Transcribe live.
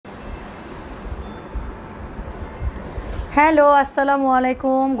Hello, আসসালামু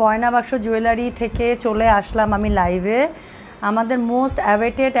আলাইকুম। গয়না বাক্স জুয়েলারি থেকে চলে আসলাম আমি লাইভে। আমাদের মোস্ট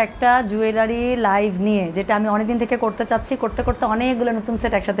অ্যাওয়েটেড একটা জুয়েলারি লাইভ নিয়ে, যেটা আমি অনেকদিন থেকে করতে চাচ্ছি। করতে করতে অনেকগুলো নতুন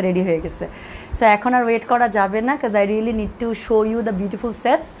সেট একসাথে রেডি হয়ে গেছে। সো এখন আর ওয়েট করা যাবে না, কাজ I really need to show you the beautiful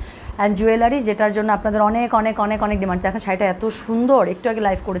sets and jewellery, যেটার জন্য আপনাদের অনেক অনেক অনেক অনেক ডিমান্ড। এখন শাড়িটা এত সুন্দর, একটু আগে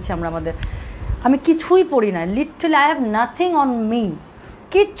লাইভ করেছি আমরা আমাদের। আমি কিছুই পরি না, literally I have nothing on me,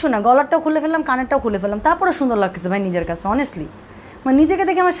 কিচ্ছু না। গলারটাও খুলে ফেললাম, কানেরটাও খুলে ফেললাম, তারপরে সুন্দর লাগতেছে ভাই নিজের কাছে। অনেস্টলি মানে নিজেকে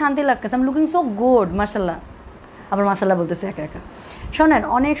দেখে আমার শান্তি লাগতেছে। আমি লুকিং সো গুড, মাশাল্লাহ। আবার মাশাল্লাহ বলতেছে একা একা। শোনেন,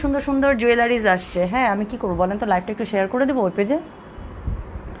 অনেক সুন্দর সুন্দর জুয়েলারিজ আসছে। হ্যাঁ, আমি কি করবো বলেন তো, লাইভটা একটু শেয়ার করে দেবো ওই পেজে,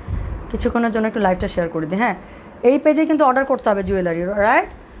 কিছুক্ষণের জন্য একটু লাইভটা শেয়ার করে দিই। হ্যাঁ, এই পেজে কিন্তু অর্ডার করতে হবে জুয়েলারি, রাইট?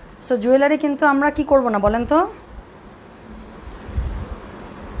 সো জুয়েলারি কিন্তু আমরা কি করবো না বলেন তো,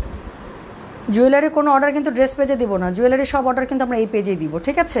 জুয়েলারি কোনো অর্ডার কিন্তু ড্রেস পেজে দিব না। জুয়েলারি সব অর্ডার কিন্তু আমরা এই পেজেই দিব,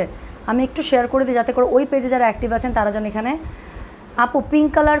 ঠিক আছে? আমি একটু শেয়ার করে দিই যাতে করে ওই পেজে যারা অ্যাক্টিভ আছেন তারা যেন এখানে। আপু পিঙ্ক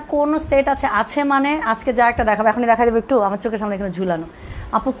কালার কোন সেট আছে মানে আজকে যা একটা দেখাবো, এখনই দেখা দেবো একটু, আমার চোখের সামনে এখানে ঝুলানো।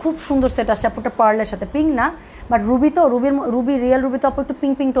 আপু খুব সুন্দর সেট আসছে, আপুটা পার্লের সাথে, পিঙ্ক না বাট রুবি, তো রুবি রিয়েল রুবি তো আপু একটু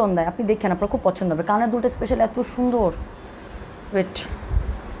পিঙ্ক পিঙ্ক টোন দেয়, আপনি দেখেন আপনার খুব পছন্দ হবে। কানের দুটো স্পেশাল এত সুন্দর। ওয়েট,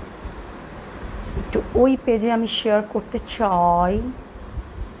 একটু ওই পেজে আমি শেয়ার করতে চাই।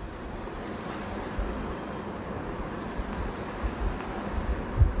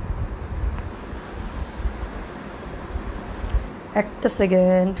 একটা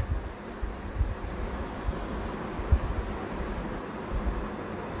সেকেন্ড।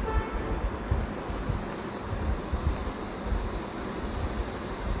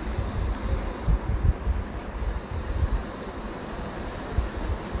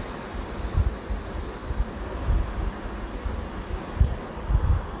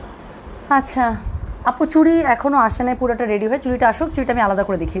 আচ্ছা আপু, চুড়ি এখনও আসে নাই পুরোটা রেডি হয়ে, চুড়িটা আসুক, চুড়িটা আমি আলাদা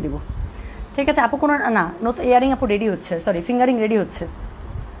করে দেখিয়ে দেবো, ঠিক আছে? আপু কোনো না নতুন ইয়ারিং আপু রেডি হচ্ছে, সরি ফিঙ্গারিং রেডি হচ্ছে।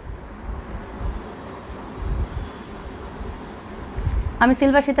 আমি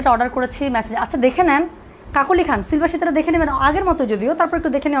সিলভার সীতাটা অর্ডার করেছি মেসেজ। আচ্ছা দেখে নেন, কাকলি খান সিলভার সীতাটা দেখে নেবেন আগের মতো যদিও, তারপর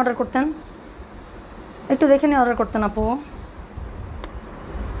একটু দেখে নিয়ে অর্ডার করতেন, একটু দেখে নিয়ে অর্ডার করতেন আপু।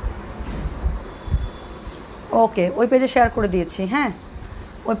 ওকে, ওই পেজে শেয়ার করে দিয়েছি। হ্যাঁ,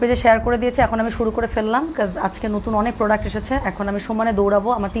 ওই পেজে শেয়ার করে দিয়েছি। এখন আমি শুরু করে ফেললাম, কাজ আজকে নতুন অনেক প্রোডাক্ট এসেছে। এখন আমি সমানে দৌড়াবো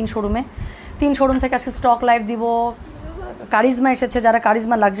আমার 3 শোরুমে। 3 শোরুম থেকে আজকে স্টক লাইভ দিব। কারিজমা এসেছে, যারা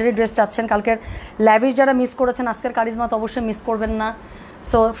কারিজমা লাক্সারি ড্রেস চাচ্ছেন, কালকের ল্যাভিশ যারা মিস করেছেন, আজকের কারিজমা তো অবশ্যই মিস করবেন না।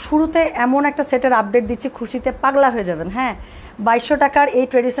 সো শুরুতে এমন একটা সেটের আপডেট দিচ্ছি, খুশিতে পাগলা হয়ে যাবেন। হ্যাঁ, 2200 টাকার এই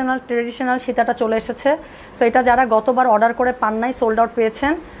ট্রেডিশনাল সীতাটা চলে এসেছে। সো এটা যারা গতবার অর্ডার করে পান নাই, সোল্ড আউট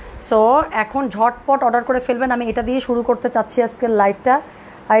পেয়েছেন। সো এখন ঝটপট অর্ডার করে ফেলবেন। আমি এটা দিয়ে শুরু করতে চাচ্ছি আজকের লাইভটা।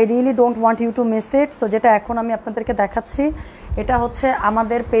 I really don't want you to miss it. So যেটা এখন আমি আপনাদেরকে দেখাচ্ছি, এটা হচ্ছে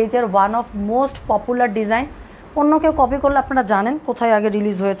আমাদের পেজের one of most popular design. অন্য কেউ কপি করলে আপনারা জানেন কোথায় আগে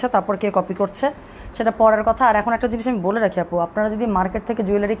রিলিজ হয়েছে, তারপর কে কপি করছে সেটা পরের কথা। আর এখন একটা জিনিস আমি বলে রাখি আপু, আপনারা যদি মার্কেট থেকে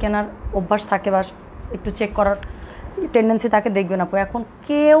জুয়েলারি কেনার অভ্যাস থাকে বা একটু চেক করার টেন্ডেন্সি থাকে, দেখবেন আপু এখন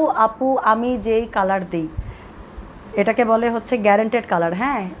কেউ আপু আমি যেই কালার দিই, এটাকে বলে হচ্ছে গ্যারেন্টেড কালার।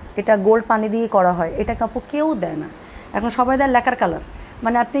 হ্যাঁ, এটা গোল্ড পানি দিয়ে করা হয়, এটাকে আপু কেউ দেয় না। এখন সবাই দেয় লেকার কালার,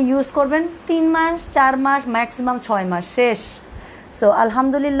 মানে আপনি ইউজ করবেন 3 মাস 4 মাস ম্যাক্সিমাম 6 মাস শেষ। সো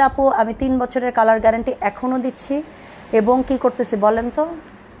আলহামদুলিল্লাহ আপু, আমি 3 বছরের কালার গ্যারান্টি এখনও দিচ্ছি। এবং কি করতেছি বলেন তো,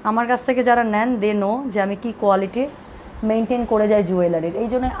 আমার কাছ থেকে যারা নেন দে নো যে আমি কি কোয়ালিটি মেনটেন করে যাই জুয়েলারির। এই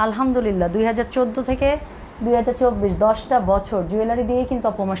জন্য আলহামদুলিল্লাহ 2014 থেকে 2024 10টা বছর জুয়েলারি দিয়েই কিন্তু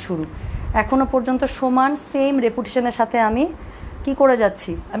আপু আমার শুরু। এখনও পর্যন্ত সমান সেম রেপুটেশনের সাথে আমি কি করে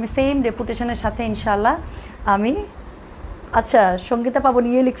যাচ্ছি, আমি সেম রেপুটেশনের সাথে ইনশাল্লাহ আমি। আচ্ছা সঙ্গীতা পাবো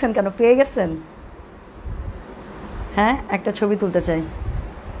নিয়ে লিখছেন কেন, পেয়ে গেছেন? হ্যাঁ, একটা ছবি তুলতে চাই।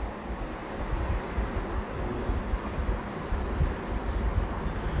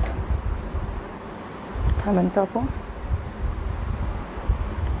 থামেন তো আপু।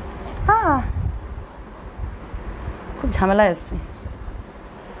 খুব ঝামেলায় আসছে,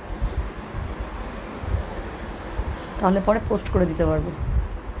 তাহলে পরে পোস্ট করে দিতে পারবো।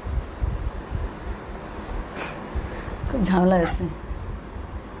 খুব ঝামেলায় আছে।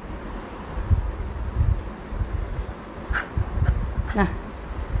 না,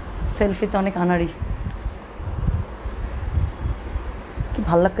 সেলফিতে অনেক আনাড়ি, কি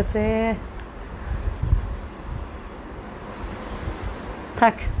ভাল লাগতেছে।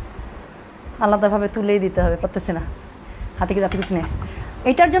 থাক, আলাদাভাবে তুলেই দিতে হবে, পারতেছি না, হাতে কি যাতে কিছু নেই।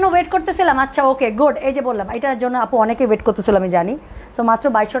 এটার জন্য ওয়েট করতেছিলাম। আচ্ছা ওকে গুড, এই যে বললাম এটার জন্য আপু অনেকে ওয়েট করতেছিল আমি জানি। সো মাত্র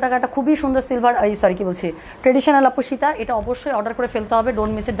 2200 টাকাটা খুবই সুন্দর সিলভার, সরি কি বলছি, ট্রেডিশনাল আপু সীতা, এটা অবশ্যই অর্ডার করে ফেলতে হবে,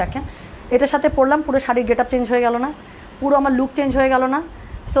 ডোন্ট মিস ইট। দেখেন এটার সাথে পরলাম, পুরো শাড়ির গেট আপ চেঞ্জ হয়ে গেল না, পুরো আমার লুক চেঞ্জ হয়ে গেল না।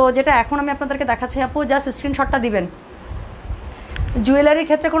 সো যেটা এখন আমি আপনাদেরকে দেখাচ্ছি আপু, জাস্ট স্ক্রিনশটটা দিবেন, জুয়েলারির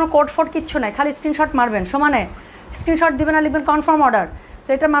ক্ষেত্রে কোনো কোড ফোড কিচ্ছু নাই, খালি স্ক্রিনশট মারবেন, সমানে স্ক্রিনশট দিবেন আর লিখবেন কনফার্ম অর্ডার। সো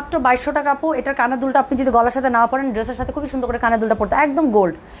এটা মাত্র 2200 টাকা আপু। এটার কানের দুলটা আপনি যদি গলার সাথে না পরেন, ড্রেসের সাথে খুবই সুন্দর করে কানের দুলটা পড়তে, একদম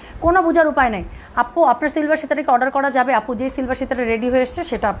গোল্ড, কোনো বোঝার উপায় নেই আপু। আপনার সিলভার সীতাটাকে অর্ডার করা যাবে আপু, যেই সিলভার সীতাটা রেডি হয়ে এসছে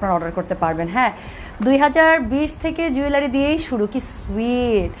সেটা আপনার অর্ডার করতে পারবেন। হ্যাঁ, 2020 থেকে জুয়েলারি দিয়েই শুরু, কি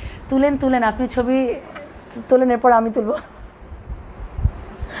সুইট। তুলেন তুলেন, আপনি ছবি তোলেন, এরপর আমি তুলব।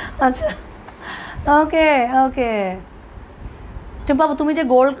 আচ্ছা, ওকে ওকে। বাবু তুমি যে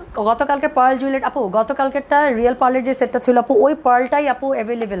গোল্ড গতকালকের পার্ল জুয়েলারি আপু, গতকালকেরটা রিয়েল পার্লের যে সেটটা ছিল আপু, ওই পার্লটাই আপু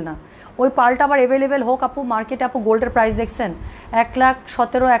অ্যাভেলেবেল না, ওই পার্লটা আবার অ্যাভেলেবেল হোক আপু মার্কেটে। আপু গোল্ডের প্রাইস দেখছেন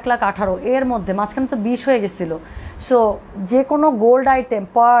 1,17,000 1,18,000, এর মধ্যে মাঝখানে তো 20 হয়ে গেছিলো। সো যে কোনো গোল্ড আইটেম,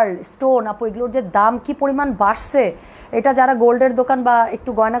 পার্ল, স্টোন আপু, এগুলোর যে দাম কি পরিমাণ বাড়ছে, এটা যারা গোল্ডের দোকান বা একটু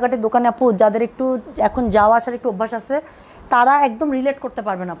গয়নাঘাটের দোকানে আপু যাদের একটু এখন যাওয়া আসার একটু অভ্যাস আছে, তারা একদম রিলেট করতে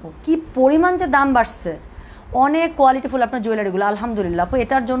পারবেন আপু, কি পরিমাণ যে দাম বাড়ছে। অনেক কোয়ালিটিফুল আপনার জুয়েলারিগুলো, আলহামদুলিল্লাহ আপু।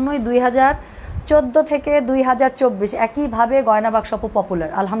 এটার জন্যই 2014 থেকে 2024 একইভাবে গয়না বাক্স আপু পপুলার,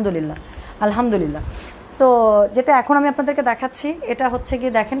 আলহামদুলিল্লাহ আলহামদুলিল্লাহ। সো যেটা এখন আমি আপনাদেরকে দেখাচ্ছি, এটা হচ্ছে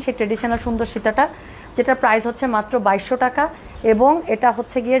গিয়ে দেখেন সেই ট্রেডিশনাল সুন্দর সীতাটা, যেটার প্রাইস হচ্ছে মাত্র 2200 টাকা, এবং এটা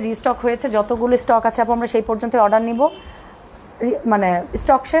হচ্ছে গিয়ে রিস্টক হয়েছে, যতগুলো স্টক আছে আপু আমরা সেই পর্যন্ত অর্ডার নিব, মানে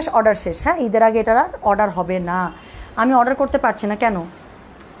স্টক শেষ, অর্ডার শেষ। হ্যাঁ, ঈদের আগে এটা অর্ডার হবে না। আমি অর্ডার করতে পারছি না, কেন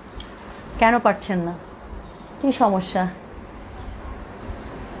কেন পারছেন না, কি সমস্যা?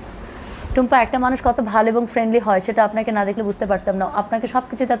 টুম্পা, একটা মানুষ কত ভালো এবং ফ্রেন্ডলি হয় সেটা আপনাকে না দেখলে বুঝতে পারতাম না। আপনাকে সব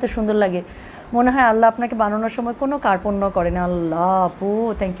কিছুতে এত সুন্দর লাগে, মনে হয় আল্লাহ আপনাকে বানানোর সময় কোনো কার্পণ্য করেন। আল্লাহ আপু,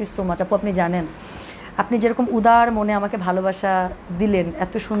 থ্যাংক ইউ সো মাচ আপু। আপনি জানেন, আপনি যেরকম উদার মনে আমাকে ভালোবাসা দিলেন,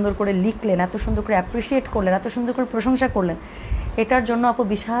 এত সুন্দর করে লিখলেন, এত সুন্দর করে অ্যাপ্রিসিয়েট করলেন, এত সুন্দর করে প্রশংসা করলেন, এটার জন্য আপু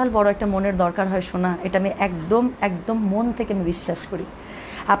বিশাল বড় একটা মনের দরকার হয় শোনা। এটা আমি একদম একদম মন থেকে আমি বিশ্বাস করি।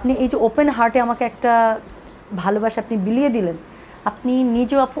 আপনি এই যে ওপেন হার্টে আমাকে একটা ভালোবাসা আপনি বিলিয়ে দিলেন, আপনি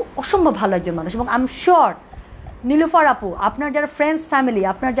নিজেও আপু অসম্ভব ভালো একজন মানুষ, এবং আই এম শিওর নীলুফার আপু, আপনার যারা ফ্রেন্ডস ফ্যামিলি,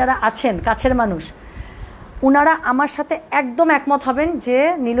 আপনার যারা আছেন কাছের মানুষ, ওনারা আমার সাথে একদম একমত হবেন যে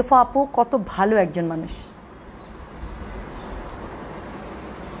নীলুফা আপু কত ভালো একজন মানুষ।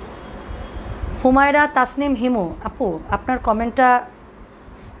 হুমায়রা তাসনিম হিমু আপু, আপনার কমেন্টটা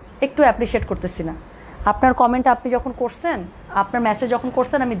একটু অ্যাপ্রিসিয়েট করতেছি না। আপনার কমেন্টটা আপনি যখন করছেন, আপনার মেসেজ যখন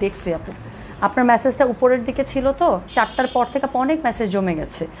করছেন আমি দেখছি আপু, আপনার মেসেজটা উপরের দিকে ছিল, তো 4টার পর থেকে অনেক মেসেজ জমে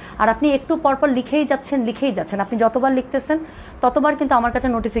গেছে, আর আপনি একটু পরপর লিখেই যাচ্ছেন। আপনি যতবার লিখতেছেন ততবার কিন্তু আমার কাছে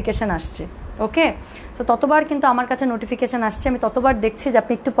নোটিফিকেশান আসছে, ওকে? তো ততবার কিন্তু আমার কাছে নোটিফিকেশান আসছে, আমি ততবার দেখছি যে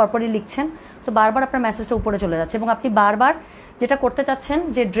আপনি একটু পরপরই লিখছেন। সো বারবার আপনার মেসেজটা উপরে চলে যাচ্ছে, এবং আপনি বারবার যেটা করতে চাচ্ছেন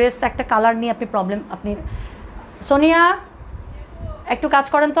যে ড্রেস একটা কালার নিয়ে আপনি প্রবলেম, আপনি সোনিয়া একটু কাজ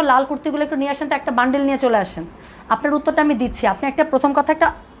করেন তো, লাল কুর্তিগুলো একটু নিয়ে আসেন তো, একটা বান্ডেল নিয়ে চলে আসেন। আপনার উত্তরটা আমি দিচ্ছি। আপনি একটা প্রথম কথা একটা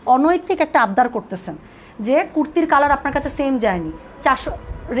অনৈতিক একটা আবদার করতেছেন যে কুর্তির কালার আপনার কাছে সেম যায়নি। 400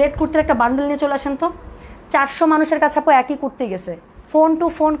 রেড কুর্তির একটা বান্ডেল নিয়ে চলে আসেন তো। 400 মানুষের কাছে আপু একই কুর্তি গেছে, phone two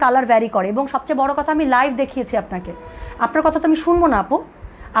phone colour vary করে, এবং সবচেয়ে বড় কথা আমি লাইভ দেখিয়েছি আপনাকে। আপনার কথা তো আমি শুনবো না আপু।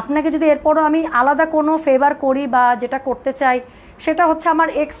 আপনাকে যদি এরপরও আমি আলাদা কোনো ফেভার করি বা যেটা করতে চাই, সেটা হচ্ছে আমার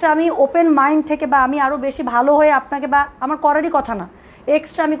এক্সট্রা, আমি ওপেন মাইন্ড থেকে বা আমি আরও বেশি ভালো হয়ে আপনাকে, বা আমার করারই কথা না,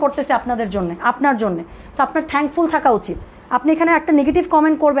 এক্সট্রা আমি করতেছি আপনাদের জন্যে, আপনার জন্যে। তো আপনার থ্যাঙ্কফুল থাকা উচিত। আপনি এখানে একটা নেগেটিভ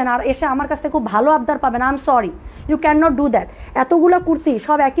কমেন্ট করবেন আর এসে আমার কাছ থেকে খুব ভালো আবদার পাবেন, I am sorry, you can not do that. এতগুলো কুর্তি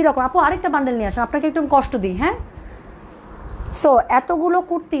সব একই রকম, আপু আরেকটা বান্ডেল নিয়ে আসেন, আপনাকে একটু কষ্ট দিই। হ্যাঁ, সো এতগুলো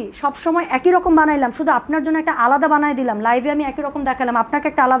কুর্তি সবসময় একই রকম বানাইলাম, শুধু আপনার জন্য একটা আলাদা বানাই দিলাম, লাইভে আমি একই রকম দেখালাম, আপনাকে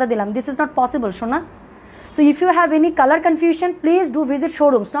একটা আলাদা দিলাম, দিস ইজ নট পসিবল শোনা। So if you have any colour confusion, please do visit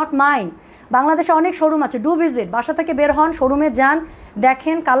শোরুমস, not mine. বাংলাদেশে অনেক শোরুম আছে, ডু ভিজিট, বাসা থেকে বের হন, শোরুমে যান,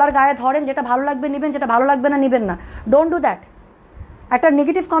 দেখেন, কালার গায়ে ধরেন, যেটা ভালো লাগবে নেবেন, যেটা ভালো লাগবে না নেবেন না। Don't do that. একটা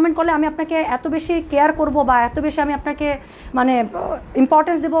নেগেটিভ কমেন্ট করলে আমি আপনাকে এত বেশি কেয়ার করব বা এত বেশি আমি আপনাকে মানে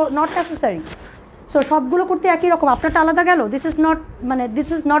ইম্পর্টেন্স দেবো, নট নেসেসারি। সো সবগুলো করতে একই রকম, আপনারটা আলাদা গেল, this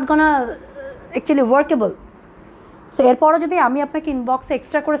is not গনা actually workable. So এরপরও যদি আমি আপনাকে ইনবক্সে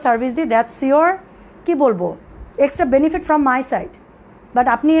এক্সট্রা করে সার্ভিস দিই, দ্যাটস ইওর, কী বলবো, extra benefit from my side. But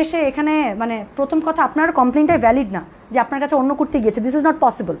আপনি এসে এখানে মানে প্রথম কথা আপনার কমপ্লেনটাই ভ্যালিড না যে আপনার কাছে অন্য কুর্তি গিয়েছে, দিস ইজ নট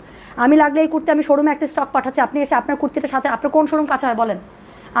পসিবল। আমি লাগলে এই কুর্তি আমি শোরুমে একটা স্টক পাঠাচ্ছি, আপনি এসে আপনার কুর্তিটার সাথে, আপনার কোন শোরুম কাছে হয় বলেন,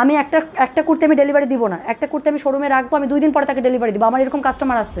 আমি একটা কুর্তি আমি ডেলিভারি দিব না, একটা কুর্তি আমি শোরুমে রাখবো, আমি 2 দিন পরে তাকে ডেলিভারি দিব। আমার এরকম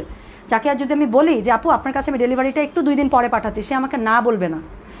কাস্টমার আসছে যাকে আর যদি আমি বলি যে আপু আপনার কাছে আমি ডেলিভারিটা একটু 2 দিন পরে পাঠাচ্ছি, সে আমাকে না বলবে না।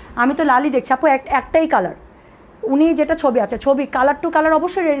 আমি তো লালই দেখছি আপু, একটাই কালার, উনি যেটা ছবি আছে, ছবি কালার টু কালার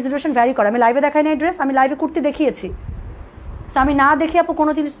অবশ্যই রেজলিউশন ভ্যারি করে। আমি লাইভে দেখাই না ড্রেস, আমি লাইভে কুর্তি দেখিয়েছি। সো আমি না দেখি আপু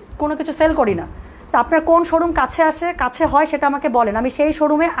কোনো কিছু সেল করি না। তো আপনার কোন শোরুম কাছে হয় সেটা আমাকে বলেন, আমি সেই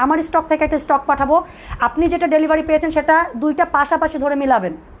শোরুমে আমার স্টক থেকে একটা স্টক পাঠাবো। আপনি যেটা ডেলিভারি পেয়েছেন সেটা 2টা পাশাপাশি ধরে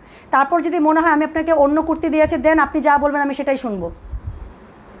মিলাবেন, তারপর যদি মনে হয় আমি আপনাকে অন্য কুর্তি দিয়েছি, দেন আপনি যা বলবেন আমি সেটাই শুনবো।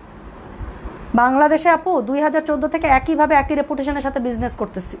 বাংলাদেশে আপু 2014 থেকে একইভাবে একই রেপুটেশনের সাথে বিজনেস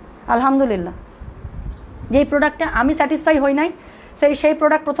করতেছি আলহামদুলিল্লাহ। যেই প্রোডাক্টে আমি স্যাটিসফাই হই নাই, সেই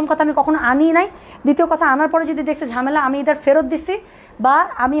প্রোডাক্ট প্রথম কথা আমি কখনো আনি নাই, দ্বিতীয় কথা আনার পরে যদি দেখতে ঝামেলা আমি ইদার ফেরত দিচ্ছি বা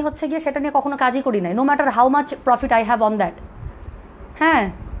আমি হচ্ছে গিয়ে সেটা নিয়ে কখনো কাজই করি নাই, no matter how much profit I have on that. হ্যাঁ,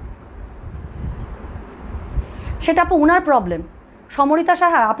 সেটা আপু উনার প্রবলেম। সমরিতা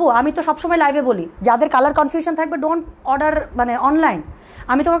সাহা আপু, আমি তো সবসময় লাইভে বলি যাদের কালার কনফিউশন থাকবে ডোন্ট অর্ডার মানে অনলাইন।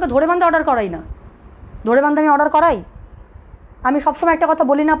 আমি তোমাকে ধরে বান্ধে অর্ডার করাই না, ধরে বান্ধে আমি অর্ডার করাই। আমি সবসময় একটা কথা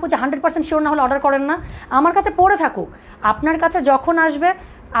বলি না আপু যে 100% শিওর না হলে অর্ডার করেন না। আমার কাছে পড়ে থাকুক, আপনার কাছে যখন আসবে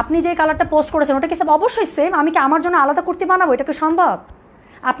আপনি যে কালারটা পোস্ট করেছেন ওটা কি সব অবশ্যই সেম, আমি কি আমার জন্য আলাদা কুর্তি বানাবো? এটা কি সম্ভব?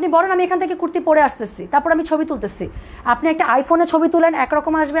 আপনি বলেন আমি এখান থেকে কুর্তি পরে আসতেছি, তারপর আমি ছবি তুলতেছি। আপনি একটা আইফোনে ছবি তুলেন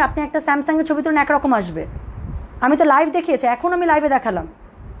একরকম আসবে, আপনি একটা স্যামসাংয়ের ছবি তুলেন একরকম আসবে। আমি তো লাইভ দেখিয়েছি, এখন আমি লাইভে দেখালাম,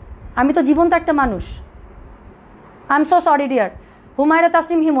 আমি তো জীবন্ত একটা মানুষ। I am so sorry dear. Humaira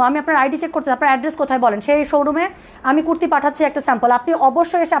Tasnim Himu, আমি আপনার আইডি চেক করতে, আপনার অ্যাড্রেস কোথায় বলেন, সেই শোরুমে আমি কুর্তি পাঠাচ্ছি একটা স্যাম্পল। আপনি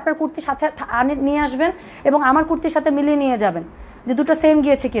অবশ্যই এসে আপনার কুর্তির সাথে নিয়ে আসবেন এবং আমার কুর্তির সাথে মিলিয়ে নিয়ে যাবেন যে দুটো সেম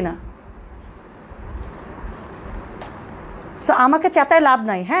গিয়েছে কিনা। সো আমাকে চেতায় লাভ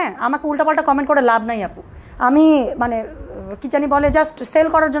নাই, হ্যাঁ, আমাকে উল্টাপাল্টা কমেন্ট করে লাভ নাই আপু। আমি মানে কি জানি বলে জাস্ট সেল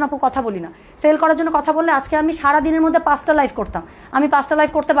করার জন্য আপু কথা বলি না। সেল করার জন্য কথা বললে আজকে আমি সারা দিনের মধ্যে 5টা লাইভ করতাম, আমি 5টা লাইভ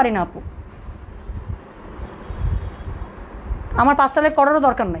করতে পারি না আপু। আমার 5টা লাইভ করারও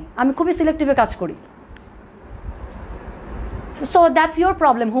দরকার নাই, আমি খুবই সিলেক্টিভে কাজ করি। So that's your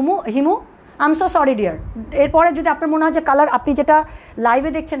problem Himu, I am so sorry dear. এরপরে যদি আপনার মনে হয় যে কালার আপনি যেটা লাইভে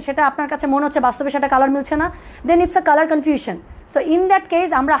দেখছেন সেটা আপনার কাছে মনে হচ্ছে বাস্তবে সেটা কালার মিলছে না, দেন it's a colour confusion. So in that case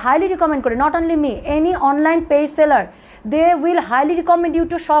আমরা হাইলি রিকমেন্ড করি, not only me, any online page seller, they will highly recommend you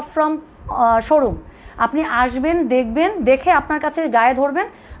two shop from showroom. আপনি আসবেন, দেখবেন, দেখে আপনার কাছে গায়ে ধরবেন,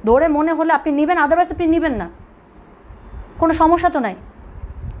 ধরে মনে হলে আপনি নেবেন, আদারওয়াইজ আপনি নেবেন না, কোনো সমস্যা তো নাই।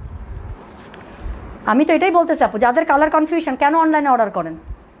 আমি তো এটাই বলতেছি আপু, যাদের কালার কনফিউশন কেন অনলাইনে অর্ডার করেন?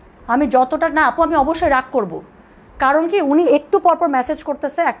 আমি যতটা না আপু, আমি অবশ্যই রাগ করব, কারণ কি উনি একটু পরপর মেসেজ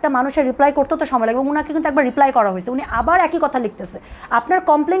করতেছে, একটা মানুষের রিপ্লাই করতে তো সময় লাগবে, উনাকে কিন্তু একবার রিপ্লাই করা হয়েছে, উনি আবার একই কথা লিখতেছে। আপনার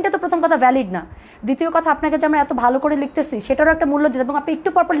কমপ্লেনটা তো প্রথম কথা ভ্যালিড না, দ্বিতীয় কথা আপনাকে যে আমরা এত ভালো করে লিখতেছি সেটারও একটা মূল্য দিতে, এবং আপনি একটু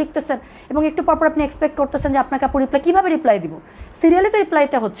পরপর লিখতেছেন এবং একটু পরপর আপনি এক্সপেক্ট করতেছেন যে আপনাকে আপু রিপ্লাই, কীভাবে রিপ্লাই দিব? সিরিয়ালি তো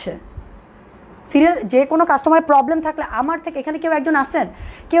রিপ্লাইটা হচ্ছে। সিরিয়াল যে কোনো কাস্টমারের প্রবলেম থাকলে আমার থেকে, এখানে কেউ একজন আসেন,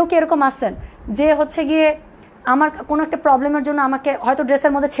 কেউ কি এরকম আসেন যে হচ্ছে গিয়ে আমার কোনো একটা প্রবলেমের জন্য আমাকে হয়তো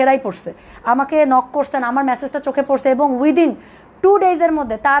ড্রেসের মধ্যে ছেঁড়াই পড়ছে, আমাকে নক করছেন, আমার মেসেজটা চোখে পড়ছে এবং উইদিন 2 ডেজের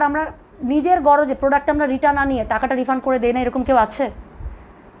মধ্যে তার আমরা নিজের গরজে প্রোডাক্ট আমরা রিটার্ন আনিয়ে টাকাটা রিফান্ড করে দেই না? এরকম কেউ আছে?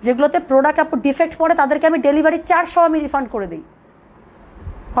 যেগুলোতে প্রোডাক্ট আপু ডিফেক্ট পড়ে তাদেরকে আমি ডেলিভারি চার্জ সহ আমি রিফান্ড করে দিই।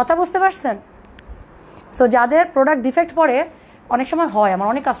 কথা বুঝতে পারছেন? সো যাদের প্রোডাক্ট ডিফেক্ট পড়ে, অনেক সময় হয়, আমার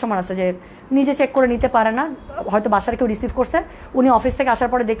অনেক কাস্টমার আছে যে নিজে চেক করে নিতে পারে না, হয়তো বাসার কেউ রিসিভ করছে, উনি অফিস থেকে আসার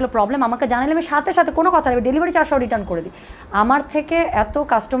পরে দেখলো প্রবলেম, আমাকে জানালে আমি সাথে সাথে কোনো কথা নেই ডেলিভারি চার্জটাও রিটার্ন করে দিই। আমার থেকে এত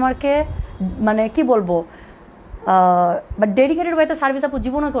কাস্টমারকে মানে কি বলবো, বাট ডেডিকেটেড ওয়েতে সার্ভিস আপু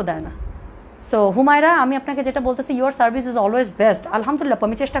জীবনও কেউ দেয় না। সো হুমায়রা, আমি আপনাকে যেটা বলতেছি, your service is always best, আলহামদুলিল্লাহ,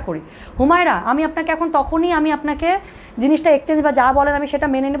 আমি চেষ্টা করি। হুমায়রা, আমি আপনাকে এখন তখনই আমি আপনাকে জিনিসটা এক্সচেঞ্জ বা যা বলেন আমি সেটা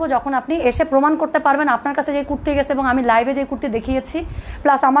মেনে নেব যখন আপনি এসে প্রমাণ করতে পারবেন আপনার কাছে যে কুর্তি গেছে এবং আমি লাইভে যে কুর্তি দেখিয়েছি,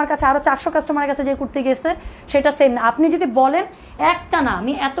 প্লাস আমার কাছে আরও 400 কাস্টমারের কাছে যে কুর্তি গেছে সেটা সেম না। আপনি যদি বলেন একটা না,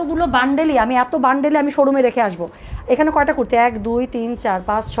 আমি এতগুলো বান্ডেলই, আমি এত বান্ডেলে আমি শোরুমে রেখে আসবো, এখানে কয়টা কুর্তি, 1 2 3 4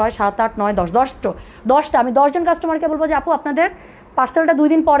 5 6 7 8 9 10টা, আমি 10 জন কাস্টমারকে বলবো যে আপু আপনাদের পার্সেলটা 2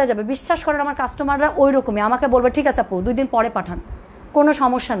 দিন পরে যাবে। বিশ্বাস করেন আমার কাস্টমাররা ওই রকমই, আমাকে বলবে ঠিক আছে আপু 2 দিন পরে পাঠান, কোনো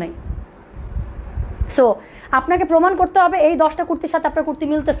সমস্যা নেই। সো আপনাকে প্রমাণ করতে হবে এই 10টা কুর্তির সাথে আপনার কুর্তি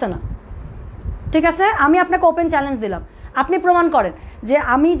মিলতেছে না, ঠিক আছে? আমি আপনাকে ওপেন চ্যালেঞ্জ দিলাম, আপনি প্রমাণ করেন যে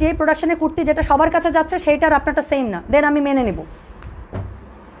আমি যে প্রোডাকশনের কুর্তি যেটা সবার কাছে যাচ্ছে সেইটার আপনারটা সেম না, দেন আমি মেনে নেব।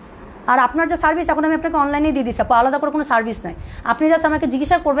 আর আপনার যে সার্ভিস এখন আমি আপনাকে অনলাইনে দিয়ে দিচ্ছি, আলাদা করে কোনো সার্ভিস নাই। আপনি জাস্ট আমাকে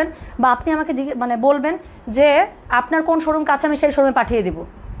জিজ্ঞাসা করবেন বা আপনি আমাকে মানে বলবেন যে আপনার কোন শোরুম কাছে, আমি সেই শোরুমে পাঠিয়ে দিব।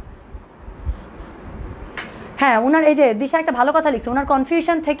 হ্যাঁ, ওনার এই যে দিশা একটা ভালো কথা লিখছে, ওনার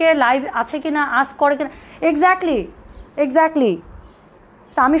কনফিউশন থেকে লাইভ আছে কিনা, আস্ক করে কিনা, এক্স্যাক্টলি।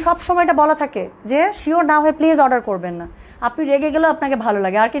 আমি সব সময় এটা বলা থাকে যে শিওর না হয়ে প্লিজ অর্ডার করবেন না। আপনি রেগে গেলেও আপনাকে ভালো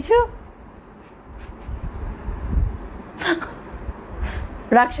লাগে, আর কিছু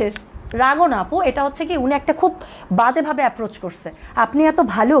রাগ শেষ। রাগও না আপু, এটা হচ্ছে কি উনি একটা খুব বাজেভাবে অ্যাপ্রোচ করছে। আপনি এত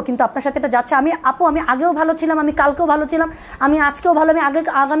ভালো, কিন্তু আপনার সাথে এটা যাচ্ছে। আমি আগেও ভালো ছিলাম, আমি কালকেও ভালো ছিলাম, আমি আজকেও ভালো, আমি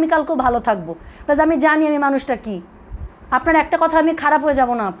আগামীকালকেও ভালো থাকবো, প্লাস আমি জানি আমি মানুষটা কি। আপনার একটা কথা আমি খারাপ হয়ে যাব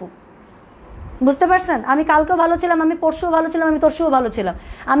না আপু, বুঝতে পারছেন? আমি কালকেও ভালো ছিলাম, আমি পরশুও ভালো ছিলাম, আমি তরশুও ভালো ছিলাম,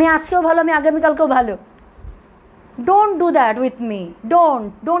 আমি আজকেও ভালো, আমি আগামীকালকেও ভালো, don't do that with me,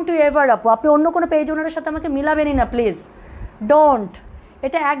 don't you ever আপু। আপনি অন্য কোনো পেজ ওনারের সাথে আমাকে মিলাবেনই না প্লিজ, ডোন্ট।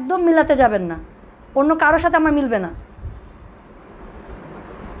 এটা একদম মিলাতে যাবেন না, অন্য কারোর সাথে আমার মিলবে না,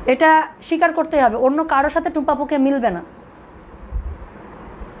 এটা স্বীকার করতে হবে, অন্য কারোর সাথে টুম্পাপুকে মিলবে না,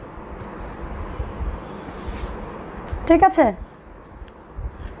 ঠিক আছে?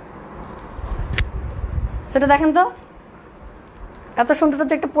 সেটা দেখেন তো, এত সুন্দর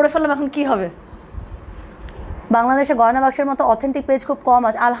যে একটা পড়ে ফেললাম, এখন কি হবে? বাংলাদেশে গয়না বাক্সের মতো অথেন্টিক পেজ খুব কম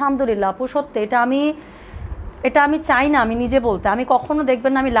আছে। আলহামদুলিল্লাহ আপু, সত্যি এটা আমি চাই না আমি নিজে বলতে। আমি কখনো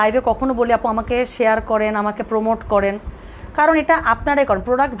দেখবেন না আমি লাইভে কখনো বলি আপু আমাকে শেয়ার করেন, আমাকে প্রমোট করেন, কারণ এটা আপনারাই করেন।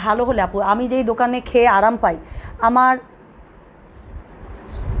 প্রোডাক্ট ভালো হলে আপু, আমি যেই দোকানে খেয়ে আরাম পাই, আমার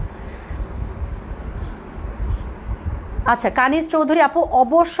আচ্ছা কানিজ চৌধুরী আপু,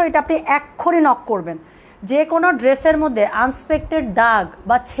 অবশ্যই এটা আপনি এক্ষুনি নক করবেন। যে কোনো ড্রেসের মধ্যে আনএক্সপেক্টেড দাগ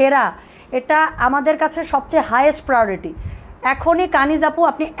বা ছেঁড়া, এটা আমাদের কাছে সবচেয়ে হাইয়েস্ট প্রায়োরিটি। এখনই কানিজ আপু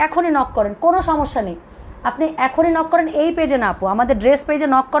আপনি এখনই নক করেন, কোনো সমস্যা নেই, আপনি এখনই নক করেন। এই পেজে না আপু, আমাদের ড্রেস পেজে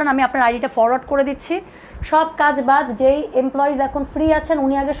নক করেন, আমি আপনার আইডিটা ফরওয়ার্ড করে দিচ্ছি। সব কাজ বাদ, যেই এমপ্লয়িজ এখন ফ্রি আছেন,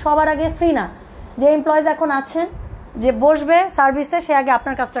 উনি আগে সবার আগে ফ্রি না, যে এমপ্লয়িজ এখন আছেন যে বসবে সার্ভিসে, সে আগে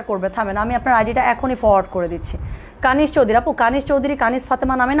আপনার কাজটা করবে। থামেন, আমি আপনার আইডিটা এখনই ফরওয়ার্ড করে দিচ্ছি। কানিজ চৌধুরী আপু, কানিজ চৌধুরী, কানিজ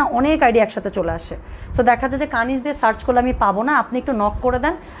ফাতেমা নামে না অনেক আইডি একসাথে চলে আসে, সো দেখা যায় যে কানিজ দিয়ে সার্চ করলে আমি পাবো না। আপনি একটু নক করে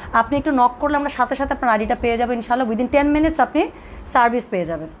দেন, আপনি একটু নক করলে আমরা সাথে সাথে আপনার আইডিটা পেয়ে যাবেন ইনশাআল্লাহ। উইদিন 10 মিনিটস আপনি সার্ভিস পেয়ে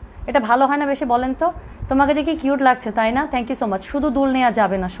যাবেন। এটা ভালো হয় না বেশি? বলেন তো, তোমাকে যে কি কিউট লাগছে, তাই না? Thank you so much. শুধু দুল নেওয়া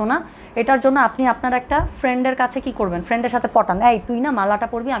যাবে না সোনা, এটার জন্য আপনি আপনার একটা ফ্রেন্ডের কাছে কি করবেন, ফ্রেন্ডের সাথে পটান, এই তুই না মালাটা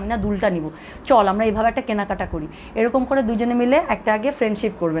পরবি, আমি না দুলটা নিব, চল আমরা এইভাবে একটা কেনাকাটা করি। এরকম করে দুজনে মিলে একটা আগে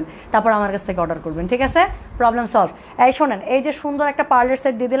ফ্রেন্ডশিপ করবেন, তারপর আমার কাছ থেকে অর্ডার করবেন, ঠিক আছে? Problem solve. এই শোনেন, এই যে সুন্দর একটা পার্লার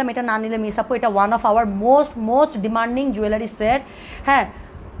সেট দিয়ে দিলাম, এটা না নিলে মিস আপু, এটা one of our most demanding jewellery set. হ্যাঁ,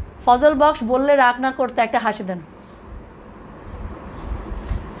 ফজল বক্স বললে রাগ না করতে একটা হাসি দেন।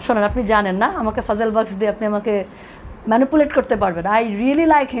 শোনেন, আপনি জানেন না আমাকে ফজল বক্স দিয়ে আপনি আমাকে ম্যানিপুলেট করতে পারবেন। I really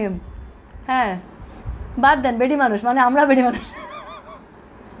like him. হ্যাঁ, বাদ দেন, বেডি মানুষ মানে আমরা বেডি মানুষ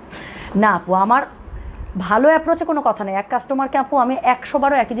না আপু, আমার ভালো অ্যাপ্রোচে কোনো কথা নেই। এক কাস্টমারকে আপু আমি 100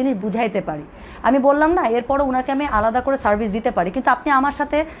 বারও একই জিনিস বুঝাইতে পারি। আমি বললাম না, এরপরও ওনাকে আমি আলাদা করে সার্ভিস দিতে পারি, কিন্তু আপনি আমার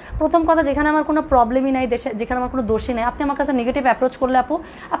সাথে প্রথম কথা, যেখানে আমার কোনো প্রবলেমই নাই, দেশে যেখানে আমার কোনো দোষই নেই, আপনি আমার কাছে নেগেটিভ অ্যাপ্রোচ করলে আপু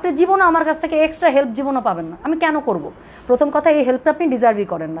আপনি জীবনও আমার কাছ থেকে এক্সট্রা হেল্প জীবনও পাবেন না। আমি কেন করব? প্রথম কথা, এই হেল্পটা আপনি ডিজার্ভই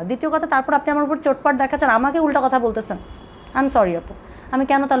করেন না। দ্বিতীয় কথা, তারপর আপনি আমার উপর চোটপাট দেখাচ্ছেন, আমাকে উল্টা কথা বলতেছেন। আই এম সরি আপু, আমি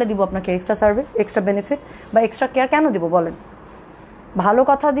কেন তাহলে দিব আপনাকে এক্সট্রা সার্ভিস, এক্সট্রা বেনিফিট বা এক্সট্রা কেয়ার কেন দিব বলেন? ভালো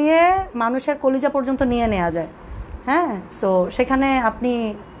কথা দিয়ে মানুষের কলিজা পর্যন্ত নিয়ে নেওয়া যায়। হ্যাঁ, সো সেখানে আপনি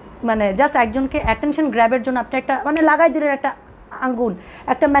মানে জাস্ট একজনকে অ্যাটেনশন গ্র্যাবের জন্য আপনি একটা মানে লাগাই দিলেন একটা আঙ্গুল,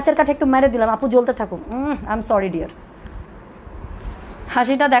 একটা ম্যাচের কাঠে একটু মেরে দিলাম, আপু জ্বলতে থাকুন। আই এম সরি ডিয়ার,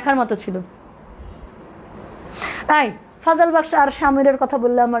 হাসিটা দেখার মতো ছিল। এই ফাজল বাক্স আর শামিরের কথা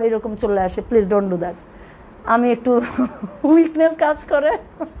বললে আমার এরকম চলে আসে, প্লিজ ডোন্ট ডু দ্যাট। আমি একটু উইকনেস কাজ করে,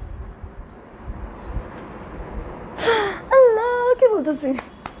 আল্লাহ কি বলতেছি,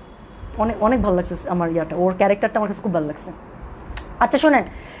 অনেক ভালো লাগছে আমার ইয়াটা, ওর ক্যারেক্টারটা আমার কাছে খুব ভালো লাগছে। আচ্ছা শোনেন,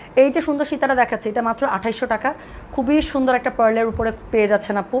 এই যে সুন্দর সীতারা দেখাচ্ছে, এটা মাত্র 2800 টাকা। খুবই সুন্দর একটা পার্লের উপরে পেয়ে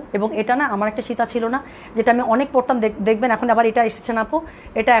যাচ্ছেন আপু। এবং এটা না আমার একটা সীতা ছিল না, যেটা আমি অনেক পরতাম, দেখবেন এখন আবার এটা এসেছেন আপু।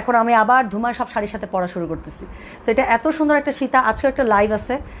 এটা এখন আমি আবার ধুমায় সব শাড়ির সাথে পরা শুরু করতেছি। সো এটা এত সুন্দর একটা সীতা। আজকে একটা লাইভ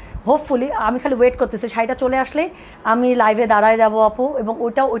আছে, হোপফুলি আমি খালি ওয়েট করতেছি শাড়িটা চলে আসলে আমি লাইভে দাঁড়ায় যাবো আপু। এবং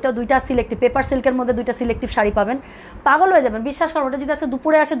ওইটা দুইটা সিলেক্টিভ, পেপার সিল্কের মধ্যে দুইটা সিলেক্টিভ শাড়ি পাবেন, পাগল হয়ে যাবেন, বিশ্বাস করুন। ওটা যদি আজকে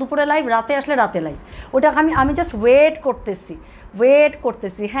দুপুরে আসে দুপুরে লাইভ, রাতে আসলে রাতে লাইভ। ওটা আমি জাস্ট ওয়েট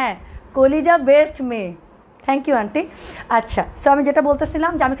করতেছি। হ্যাঁ, কলিজা বেস্ট মেয়ে, থ্যাংক ইউ আন্টি। আচ্ছা, সো আমি যেটা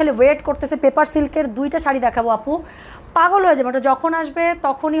বলতেছিলাম যে আমি খালি ওয়েট করতেছি, পেপার সিল্কের দুইটা শাড়ি দেখাবো আপু, পাগল হয়ে যাবে। ওটা যখন আসবে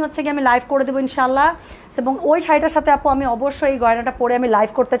তখনই হচ্ছে গিয়ে আমি লাইভ করে দেবো ইনশাল্লাহ। এবং ওই শাড়িটার সাথে আপু আমি অবশ্যই এই গয়নাটা পরে আমি লাইভ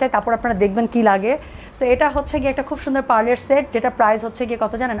করতে চাই, তারপর আপনারা দেখবেন কি লাগে। সো এটা হচ্ছে গিয়ে একটা খুব সুন্দর পার্লের সেট, যেটা প্রাইস হচ্ছে গিয়ে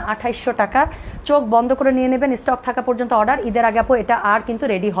কত জানেন? 2800 টাকা। চোখ বন্ধ করে নিয়ে নেবেন, স্টক থাকা পর্যন্ত অর্ডার। ঈদের আগে আপু এটা আর কিন্তু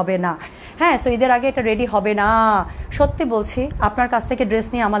রেডি হবে না। হ্যাঁ, সো ঈদের আগে এটা রেডি হবে না, সত্যি বলছি। আপনার কাছ থেকে ড্রেস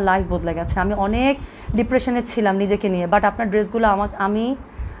নিয়ে আমার লাইফ বদলে গেছে। আমি অনেক ডিপ্রেশনে ছিলাম নিজেকে নিয়ে, বাট আপনার ড্রেসগুলো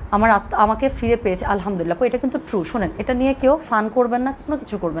আমাকে ফিরে পেয়েছে আলহামদুলিল্লাহ। এটা কিন্তু ট্রু। শোনেন, এটা নিয়ে কেউ ফান করবেন না, কোনো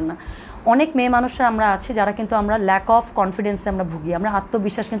কিছু করবেন না। অনেক মেয়ে মানুষরা আমরা আছি যারা কিন্তু আমরা ল্যাক অফ কনফিডেন্সে আমরা ভুগি, আমরা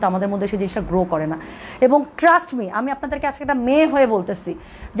আত্মবিশ্বাস কিন্তু আমাদের মধ্যে সেই জিনিসটা গ্রো করে না। এবং ট্রাস্ট মি, আমি আপনাদেরকে আজকে একটা মেয়ে হয়ে বলতেছি,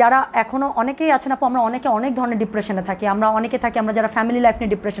 যারা এখনও অনেকেই আছেন আপু, আমরা অনেক ধরনের ডিপ্রেশনে থাকি। আমরা যারা ফ্যামিলি লাইফ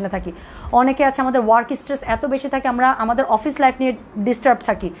নিয়ে ডিপ্রেশনে থাকি, অনেকে আছে আমাদের ওয়ার্ক স্ট্রেস এত বেশি থাকে, আমরা আমাদের অফিস লাইফ নিয়ে ডিস্টার্ব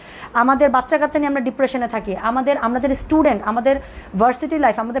থাকি, আমাদের বাচ্চা কাচ্চা নিয়ে আমরা ডিপ্রেশনে থাকি, আমরা যারা স্টুডেন্ট, আমাদের ভার্সিটি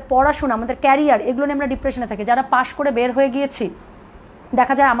লাইফ, আমাদের পড়াশোনা, আমাদের ক্যারিয়ার, এগুলো নিয়ে আমরা ডিপ্রেশনে থাকি। যারা পাশ করে বের হয়ে গিয়েছি,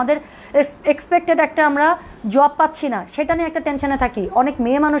 দেখা যায় আমাদের এক্সপেক্টেড একটা আমরা জব পাচ্ছি না, সেটা নিয়ে একটা টেনশনে থাকি। অনেক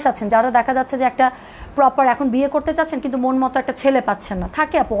মেয়ে মানুষ আছেন যারা দেখা যাচ্ছে যে একটা প্রপার এখন বিয়ে করতে চাচ্ছেন কিন্তু মন মতো একটা ছেলে পাচ্ছেন না,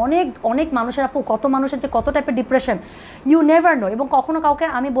 থাকে আপু অনেক অনেক মানুষের, আপু কত মানুষের যে কত টাইপের ডিপ্রেশন, ইউ নেভার নো। এবং কখনো কাউকে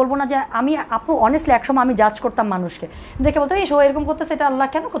আমি বলবো না যে আমি, আপু অনেস্টলি একসময় আমি জাজ করতাম মানুষকে, দেখে বলতো এই এরকম করতেছে, এটা আল্লাহ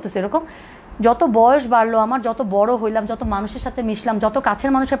কেন করতেছে এরকম। যত বয়স বাড়লো আমার, যত বড় হইলাম, যত মানুষের সাথে মিশলাম, যত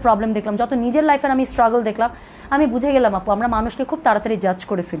কাছের মানুষের প্রবলেম দেখলাম, যত নিজের লাইফের আমি স্ট্রাগল দেখলাম, আমি বুঝে গেলাম আপু আমরা মানুষকে খুব তাড়াতাড়ি জাজ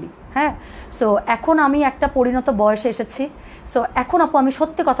করে ফেলি। হ্যাঁ, সো এখন আমি একটা পরিণত বয়সে এসেছি। সো এখন আপু আমি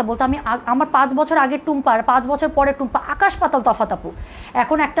সত্যি কথা বলতে, আমি আমার 5 বছর আগের টুম্পা আর 5 বছর পরে টুম্পা আকাশ পাতাল তফাৎ আপু।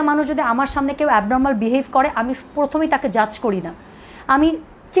 এখন একটা মানুষ যদি আমার সামনে কেউ অ্যাবনর্মাল বিহেভ করে, আমি প্রথমেই তাকে জাজ করি না, আমি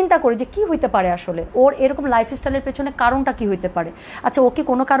চিন্তা করি যে কী হইতে পারে আসলে, ওর এরকম লাইফস্টাইলের পেছনে কারণটা কী হইতে পারে। আচ্ছা ও কি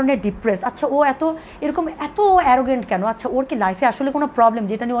কোনো কারণে ডিপ্রেস, আচ্ছা ও এত এরকম এত অ্যারোগেন্ট কেন, আচ্ছা ওর কি লাইফে আসলে কোনো প্রবলেম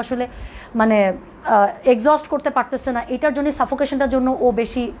যেটা নিয়ে আসলে মানে এক্সস্ট করতে পারতেছে না, এটার জন্য সাফোকেশনটার জন্য ও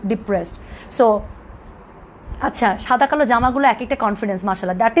বেশি ডিপ্রেসড। সো আচ্ছা সাদা কালো জামাগুলো এক একটা কনফিডেন্স,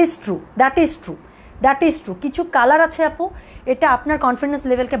 মাশাআল্লাহ, that is true, that is true, that is true. কিছু কালার আছে আপু, এটা আপনার কনফিডেন্স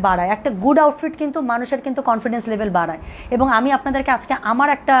লেভেলকে বাড়ায়। একটা গুড আউটফিট কিন্তু মানুষের কিন্তু কনফিডেন্স লেভেল বাড়ায়। এবং আমি আপনাদেরকে আজকে আমার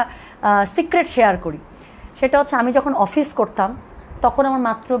একটা সিক্রেট শেয়ার করি, সেটা হচ্ছে আমি যখন অফিস করতাম তখন আমার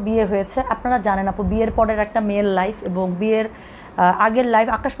মাত্র বিয়ে হয়েছে। আপনারা জানেন আপু বিয়ের পরের একটা মেয়ের লাইফ এবং বিয়ের আগের লাইফ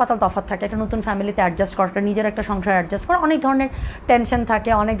আকাশ পাতাল তফাৎ থাকে। একটা নতুন ফ্যামিলিতে অ্যাডজাস্ট করাটা, নিজের একটা সংসার অ্যাডজাস্ট করা, অনেক ধরনের টেনশন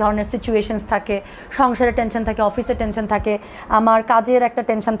থাকে, অনেক ধরনের সিচুয়েশনস থাকে, সংসারের টেনশন থাকে, অফিসের টেনশন থাকে, আমার কাজের একটা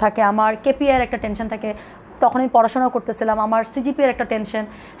টেনশন থাকে, আমার কেপিআইয়ের একটা টেনশন থাকে, তখন আমি পড়াশোনাও করতেছিলাম, আমার সিজিপিএর একটা টেনশন,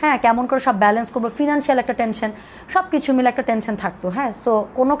 হ্যাঁ কেমন করে সব ব্যালেন্স করবো, ফিনান্সিয়াল একটা টেনশন, সব কিছু মিলে একটা টেনশন থাকতো। হ্যাঁ, তো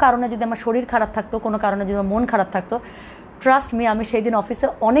কোনো কারণে যদি আমার শরীর খারাপ থাকতো, কোনো কারণে যদি আমার মন খারাপ থাকতো, ট্রাস্ট মি আমি সেই দিন অফিসে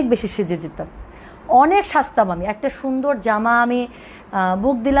অনেক বেশি সেজে যেতাম, অনেক সাজতাম। আমি একটা সুন্দর জামা আমি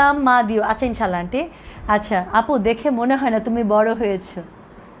বুক দিলাম, মা দিও, আচ্ছা ইনশাল্লাহ আন্টি, আচ্ছা আপু দেখে মনে হয় না তুমি বড় হয়েছো।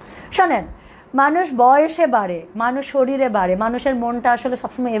 শোনেন, মানুষ বয়সে বাড়ে, মানুষ শরীরে বাড়ে, মানুষের মনটা আসলে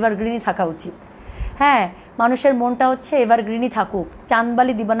সবসময় এভারগ্রিনই থাকা উচিত। হ্যাঁ, মানুষের মনটা হচ্ছে এভারগ্রিনই থাকুক,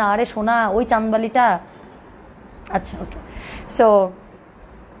 চাঁদবালি দিবা না, আরে সোনা ওই চাঁদবালিটা। আচ্ছা ওকে, সো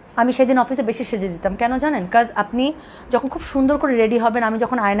আমি সেদিন অফিসে বেশি সেজে যেতাম, কেন জানেন? কাজ আপনি যখন খুব সুন্দর করে রেডি হবেন, আমি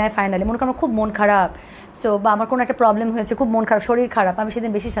যখন আয়নায় ফাইনালি মনে করেন আমার খুব মন খারাপ, সো বা আমার কোনো একটা প্রবলেম হয়েছে, খুব মন খারাপ, শরীর খারাপ, আমি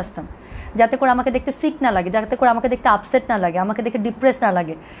সেদিন বেশি সাজতাম যাতে করে আমাকে দেখতে সিক না লাগে, যাতে করে আমাকে দেখতে আপসেট না লাগে, আমাকে দেখে ডিপ্রেস না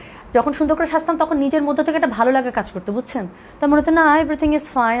লাগে। যখন সুন্দর করে সাজতাম তখন নিজের মধ্যে থেকে একটা ভালো লাগা কাজ করতে, বুঝছেন? তার মনে হতো না everything is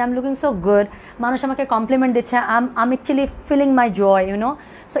fine, I am looking so good, মানুষ আমাকে কমপ্লিমেন্ট দিচ্ছে, I am actually feeling my Joy, YONO.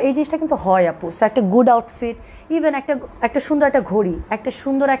 So এই জিনিসটা কিন্তু হয় আপু। সো একটা গুড আউটফিট, ইভেন একটা সুন্দর একটা ঘড়ি, একটা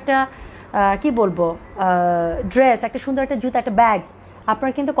সুন্দর একটা কি বলবো ড্রেস, একটা সুন্দর একটা জুতা, একটা ব্যাগ, আপনার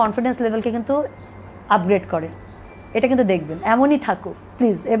কিন্তু কনফিডেন্স লেভেলকে কিন্তু আপগ্রেড করে। এটা কিন্তু দেখবেন, এমনই থাকুক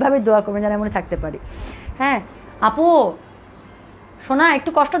প্লিজ, এভাবে দোয়া করবেন যেন এমনই থাকতে পারি। হ্যাঁ আপু, সোনা একটু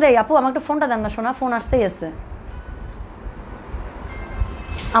কষ্ট দেয় আপু, আমাকে একটু ফোনটা দেন না সোনা, ফোন আসতেই আছে।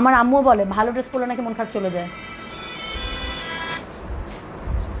 আমার আম্মুও বলে ভালো ড্রেস পরলে নাকি মন খারাপ চলে যায়।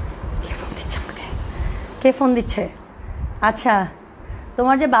 কে ফোন দিচ্ছে আমাকে? কে ফোন দিচ্ছে? আচ্ছা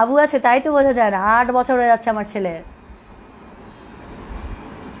তোমার যে বাবু আছে তাই তো বোঝা যায় না, 8 বছর হয়ে যাচ্ছে আমার ছেলের।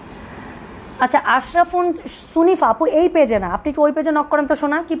 আচ্ছা আশরাফুন সুনিফা আপু এই পেজে না, আপনি একটু ওই পেজে নক করেন তো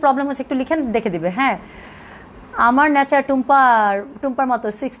শোনা, কি প্রবলেম হচ্ছে একটু লিখেন, দেখে দিবে। হ্যাঁ, আমার নেচার টুম্পার মতো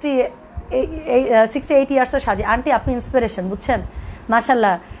 68 ইয়ার্সও সাজে। আন্টি আপনি ইন্সপিরেশন, বুঝছেন?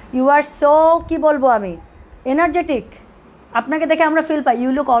 মাশাল্লাহ, ইউ আর সো, কি বলবো আমি, এনার্জেটিক। আপনাকে দেখে আমরা feel pi, you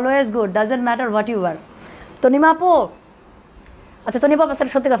look always good, doesn't matter what you আর। তনিমা আপু, আচ্ছা তনিমা আপু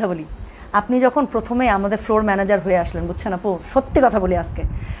সত্যি কথা বলি, আপনি যখন প্রথমে আমাদের ফ্লোর ম্যানেজার হয়ে আসলেন, বুঝছেন আপু, সত্যি কথা বলি আজকে,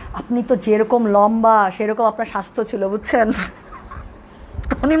 আপনি তো যেরকম লম্বা সেরকম আপনার স্বাস্থ্য ছিল, বুঝছেন?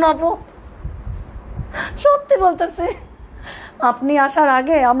 তনিমা আপু সত্যি বলতেছে, আপনি আসার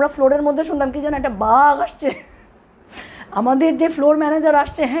আগে আমরা ফ্লোরের মধ্যে শুনতাম কি যেন একটা বাঘ আসছে, আমাদের যে ফ্লোর ম্যানেজার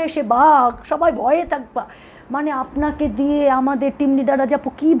আসছে, হ্যাঁ সে বাঘ, সবাই ভয়ে থাকবা, মানে আপনাকে দিয়ে আমাদের টিম লিডাররা যে আপু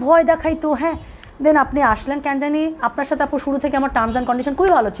কী ভয় দেখাইতো। হ্যাঁ, দেন আপনি আসলেন, কেন জানি আপনার সাথে আপু শুরু থেকে আমার টার্মস অ্যান্ড কন্ডিশন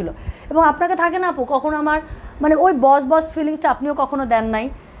খুবই ভালো ছিল, এবং আপনাকে থাকে না আপু কখনো আমার মানে ওই বস ফিলিংসটা আপনিও কখনো দেন নাই।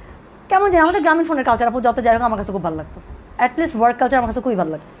 কেমন জানি আমাদের গ্রামীণ ফোনের কালচার আপু যত যাই হোক আমার কাছে খুব ভালো লাগতো, অ্যাটলিস্ট ওয়ার্ক কালচার আমার কাছে খুবই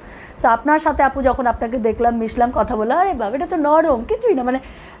ভালো লাগতো। সো আপনার সাথে আপু যখন আপনাকে দেখলাম, মিশলাম, কথা বললাম, আরে বাবা এটা তো নরম কিছুই না, মানে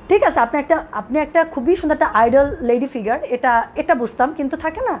ঠিক আছে আপনি একটা খুবই সুন্দর একটা আইডল লেডি ফিগার, এটা বুঝতাম, কিন্তু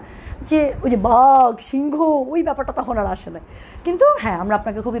থাকে না যে ওই যে বাঘ সিংহ ওই ব্যাপারটা তখন আর আসে না। কিন্তু হ্যাঁ আমরা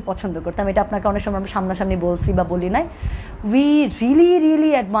আপনাকে খুবই পছন্দ করতাম, এটা আপনাকে অনেক সময় আমরা সামনাসামনি বলছি বা বলি নাই। উই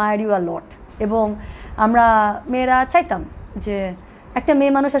রিয়েলি অ্যাডমায়ার ইউ আ লট, এবং আমরা মেয়েরা চাইতাম যে একটা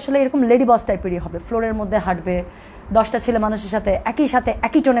মেয়ে মানুষ আসলে এরকম লেডি বস টাইপেরই হবে, ফ্লোরের মধ্যে হাঁটবে, 10টা ছেলে মানুষের সাথে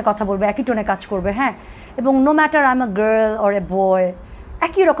একই টোনে কথা বলবে, একই টোনে কাজ করবে। হ্যাঁ, এবং no matter I am a girl or a বয়,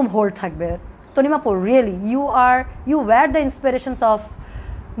 একই রকম হোল্ড থাকবে, তনিমাপুর really you were the inspirations of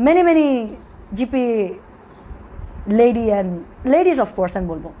many GP ladies of course আমি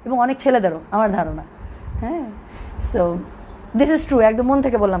বলবো, এবং অনেক ছেলেদেরও আমার ধারণা। হ্যাঁ, সো দিস ইজ ট্রু, একদম মন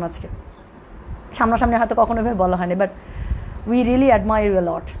থেকে বললাম আজকে, সামনাসামনি হয়তো কখনো ভেবে বলা হয়নি, but we really admire you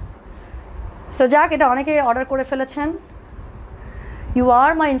lot. So যাক, এটা অনেকে অর্ডার করে ফেলেছেন। You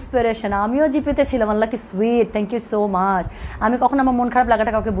R my inspiration. আমিও জিপিতে ছিলাম, আল্লাহ কি sweet, thank you so much. আমি কখনো আমার মন খারাপ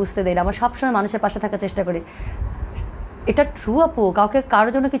লাগাটা কাউকে বুঝতে দিই না, আমার সবসময় মানুষের পাশে থাকার চেষ্টা করি। এটা ট্রু আপু,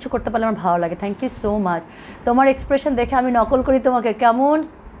 কারোর জন্য কিছু করতে পারলে আমার ভালো লাগে। Thank you so much. তোমার এক্সপ্রেশন দেখে আমি নকল করি তোমাকে, কেমন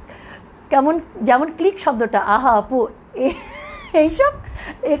কেমন, যেমন ক্লিক শব্দটা, আহা আপু, এইসব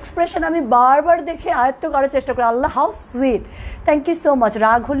এক্সপ্রেশন আমি বারবার দেখে আয়ত্ত করার চেষ্টা করি। আল্লাহ how sweet, thank you so much.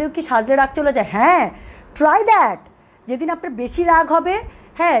 রাগ হলেও কি সাজলে রাগ চলে যায়? হ্যাঁ, ট্রাই দ্যাট। যেদিন আপনার বেশি রাগ হবে,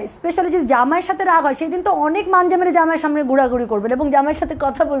 হ্যাঁ, স্পেশালি যদি জামাইয়ের সাথে রাগ হয়, সেই দিন তো অনেক মানজা মেরে জামাইয়ের সামনে ঘোরাঘুরি করবেন এবং জামাইয়ের সাথে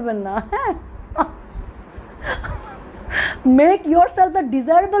কথা বলবেন না। হ্যাঁ, make your self the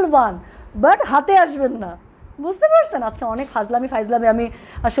desirable one, but হাতে আসবেন না। বুঝতে পারছেন? আজকে অনেক ফাজলামি আমি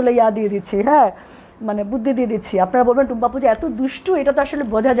আসলে দিয়ে দিচ্ছি, হ্যাঁ, মানে বুদ্ধি দিয়ে দিচ্ছি। আপনারা বলবেন টুম্পাপু যে এত দুষ্টু, এটা তো আসলে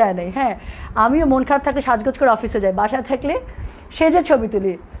বোঝা যায় না। হ্যাঁ, আমিও মন খারাপ থাকলে সাজগোজ করে অফিসে যাই, বাসায় থাকলে সেজে ছবি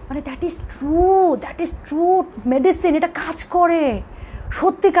তুলি। মানে দ্যাট ইজ ট্রু মেডিসিন। এটা কাজ করে,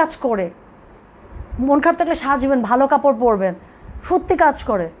 সত্যি কাজ করে। মন খারাপ থাকলে সাজবেন, ভালো কাপড় পরবেন, সত্যি কাজ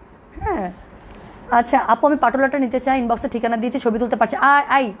করে। হ্যাঁ, আচ্ছা আপু, আমি পাটোলাটা নিতে চাই, ইনবক্সে ঠিকানা দিয়েছি, ছবি তুলতে পারছি।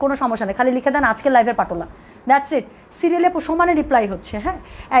 কোনো সমস্যা নেই, খালি লিখে দেন আজকে লাইভের পাটোলা, দ্যাটস ইট। সিরিয়ালে সমানে রিপ্লাই হচ্ছে। হ্যাঁ,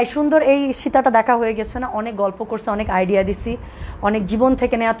 সুন্দর এই সীতাটা দেখা হয়ে গেছে না? অনেক গল্প করছে, অনেক আইডিয়া দিছি, অনেক জীবন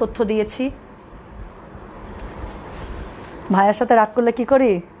থেকে নেওয়া তথ্য দিয়েছি। ভাইয়ের সাথে রাগ করলে কি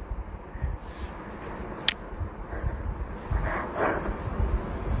করি?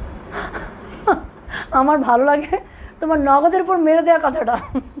 আমার ভালো লাগে তোমার নগদের উপর মেরে দেওয়া কথাটা।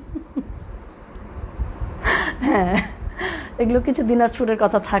 হ্যাঁ, এগুলো কিছু দিনাজপুরের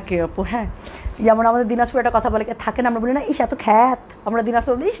কথা থাকে আপু। হ্যাঁ, যেমন আমাদের দিনাজপুর একটা কথা বলে থাকে না, আমরা বলি না ইস এত খ্যাত, আমরা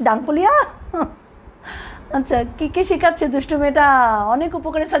দিনাজপুর বলি ইস ডাংপুলিয়া। আচ্ছা, কি শেখাচ্ছে দুষ্টু মেয়েটা? অনেক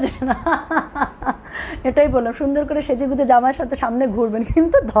উপকারী সাজেশন। এটাই বললাম, সুন্দর করে সেজে গুজে জামাইয়ের সাথে সামনে ঘুরবেন,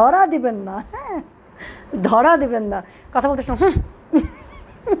 কিন্তু ধরা দিবেন না। হ্যাঁ, ধরা দিবেন না। কথা বলতে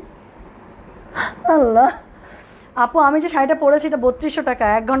আল্লাহ। আপু, আমি যে শাড়িটা পরেছি এটা 3200 টাকা,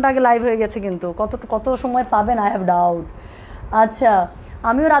 1 ঘন্টা আগে লাইভ হয়ে গেছে, কিন্তু কত সময় পাবেন আই হ্যাভ ডাউট। আচ্ছা,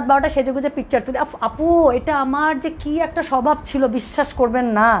 আমিও রাত 12টা সেজে গুজে পিকচার তুলি। আপু, এটা আমার যে কি একটা স্বভাব ছিল, বিশ্বাস করবেন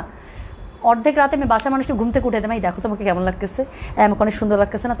না। অর্ধেক রাতে আমি বাসার মানুষকে ঘুম থেকে উঠে দেয়, দেখো তোমাকে কেমন লাগতেছে, আমাকে অনেক সুন্দর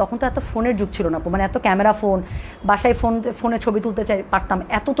লাগতেছে না? তখন তো এত ফোনের যুগ ছিল না আপু, মানে এত ক্যামেরা ফোন, বাসায় ফোনে ছবি তুলতে পারতাম,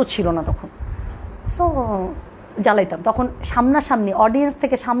 এত তো ছিল না তখন। সো জ্বালাইতাম তখন, সামনাসামনি অডিয়েন্স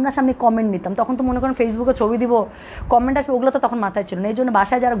থেকে সামনাসামনি কমেন্ট নিতাম। তখন তো মনে করেন ফেসবুকে ছবি দিব, কমেন্ট আসবে, ওগুলো তো তখন মাথায় ছিল না। এই জন্য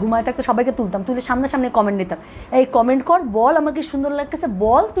বাসায় যারা ঘুমায় থাকতো সবাইকে তুলে সামনাসামনি কমেন্ট নিতাম, এই কমেন্ট কর, বল আমাকে সুন্দর লাগতেছে,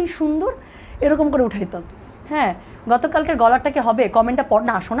 বল তুই সুন্দর, এরকম করে উঠাইতাম। হ্যাঁ, গতকালকের গলারটা কি হবে? কমেন্টটা পড়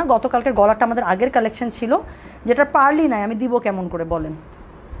না, আসো না। গতকালকের গলারটা আমাদের আগের কালেকশন ছিল, যেটা পারলি নাই, আমি দিব কেমন করে বলেন?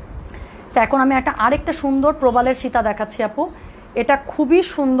 তো এখন আমি আরেকটা সুন্দর প্রবালের সীতা দেখাচ্ছি আপু। এটা খুবই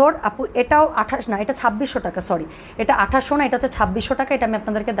সুন্দর আপু, এটাও 28 না, এটা 2600 টাকা, সরি, এটা 2800 না, এটা হচ্ছে 2600 টাকা। এটা আমি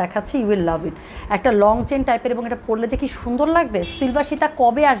আপনাদেরকে দেখাচ্ছি, ইউ উইল লাভ ইট। একটা লং চেন টাইপের, এবং এটা পরলে যে কি সুন্দর লাগবে। সিলভার সীতা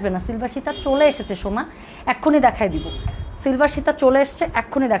কবে আসবে না? সিলভার সীতা চলে এসেছে সোনা, এক্ষুনি দেখাই দিব। সিলভার সীতা চলে এসছে,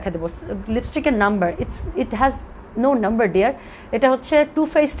 এক্ষুনি দেখাই দেবো। লিপস্টিকের number, it has no number deer. এটা হচ্ছে টু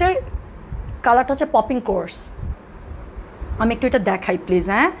ফেস্টের, কালারটা হচ্ছে পপিং কোর্স। আমি একটু এটা দেখাই প্লিজ।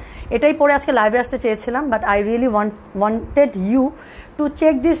 হ্যাঁ, এটাই পরে আজকে লাইভে আসতে চেয়েছিলাম, but I really wanted you two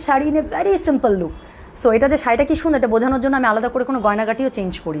check this sari in a very simple look. So এটা যে শাড়িটা কি সুন্দর, এটা বোঝানোর জন্য আমি আলাদা করে কোনো গয়নাগাটিও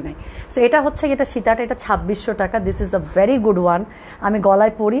চেঞ্জ করি নাই। সো এটা হচ্ছে এটা সীতাটা, এটা 2600 টাকা। This is a very good one. আমি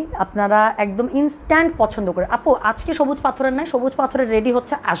গলায় পরি, আপনারা একদম ইনস্ট্যান্ট পছন্দ করে। আপু, আজকে সবুজ পাথরের নাই, সবুজ পাথরের রেডি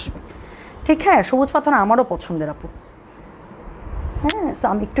হচ্ছে, আসবে। ঠিক, হ্যাঁ, সবুজ পাথর আমারও পছন্দের আপু। হ্যাঁ, সো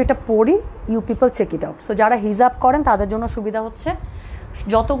আমি একটু এটা পড়ি, you people check it out. So যারা হিজাব করেন তাদের জন্য সুবিধা হচ্ছে,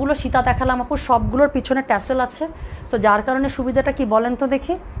 যতগুলো সীতা দেখালাম আপু সবগুলোর পিছনে ট্যাসেল আছে। সো যার কারণে সুবিধাটা কি বলেন তো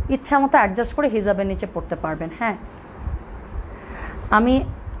দেখি, ইচ্ছা মতো অ্যাডজাস্ট করে হিজাবের নিচে পড়তে পারবেন। হ্যাঁ, আমি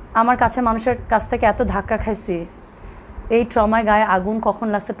আমার কাছে মানুষের কাছ থেকে এত ধাক্কা খাইছি, এই ট্রমায় গায়ে আগুন কখন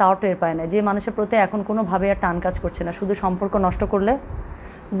লাগছে তাও টের পায় না। যে মানুষের প্রতি এখন কোনোভাবে আর টান কাজ করছে না, শুধু সম্পর্ক নষ্ট করলে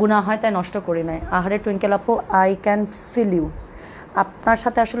গুনাহ হয়, তাই নষ্ট করি নাই। আহারে টুইঙ্কেল আপু, আই ক্যান ফিল ইউ। আপনার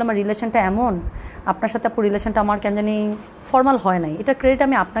সাথে আসলে আমার রিলেশনটা এমন, আপনার সাথে আপু রিলেশনটা আমার কেন জানি ফর্মাল হয় নাই, এটা ক্রেডিট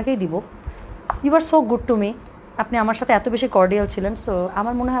আমি আপনাকেই দিব। You R so good to me. আপনি আমার সাথে এত বেশি কর্ডিয়াল ছিলেন। সো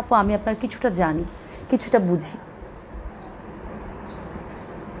আমার মনে হয় আপু আমি আপনার কিছুটা জানি, কিছুটা বুঝি।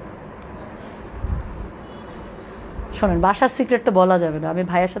 শোনেন বাসার সিক্রেট তো বলা যাবে না, আমি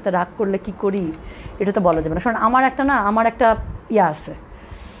ভাইয়ের সাথে রাগ করলে কি করি এটা তো বলা যাবে না। শোনেন আমার একটা ইয়া আছে,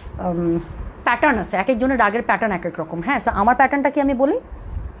 প্যাটার্ন আছে, এক একজনের রাগের প্যাটার্ন এক এক রকম। হ্যাঁ, সো আমার প্যাটার্নটা কি আমি বলি,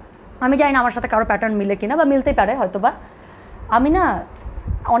 আমি জানি না আমার সাথে কারো প্যাটার্ন মিলে কিনা, বা মিলতেই পারে হয়তো বা। আমি না,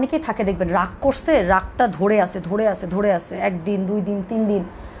 অনেকেই থাকে দেখবেন রাগ করছে, রাগটা ধরে আসে 1 দিন 2 দিন 3 দিন,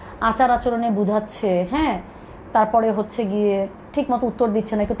 আচার আচরণে বুঝাচ্ছে, হ্যাঁ, তারপরে হচ্ছে গিয়ে ঠিকমতো উত্তর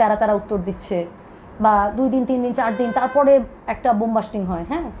দিচ্ছে না, একটু তারা উত্তর দিচ্ছে, বা 2 দিন 3 দিন 4 দিন, তারপরে একটা বোমবাস্টিং হয়।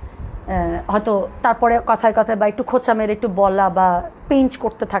 হ্যাঁ, হয়তো তারপরে কথায় বা একটু খোঁচা মেরে একটু বলা বা পেঞ্চ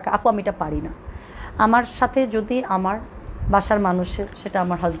করতে থাকা। আপু আমি এটা পারি না। আমার সাথে যদি আমার বাসার মানুষের, সেটা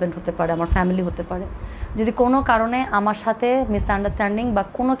আমার হাজব্যান্ড হতে পারে, আমার ফ্যামিলি হতে পারে, যদি কোনো কারণে আমার সাথে মিসআন্ডারস্ট্যান্ডিং বা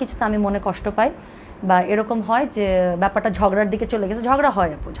কোনো কিছুতে আমি মনে কষ্ট পাই, বা এরকম হয় যে ব্যাপারটা ঝগড়ার দিকে চলে গেছে, ঝগড়া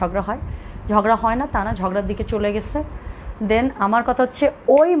হয় আপু, ঝগড়া হয় না তা না, ঝগড়ার দিকে চলে গেছে, দেন আমার কথা হচ্ছে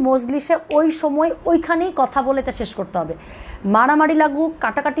ওই মজলিসে ওই সময় ওইখানেই কথা বলে এটা শেষ করতে হবে। মারামারি লাগুক,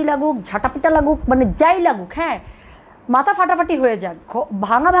 কাটাকাটি লাগুক, ঝাঁটাপিটা লাগুক, মানে যাই লাগুক, হ্যাঁ, মাথা ফাটাফাটি হয়ে যাক,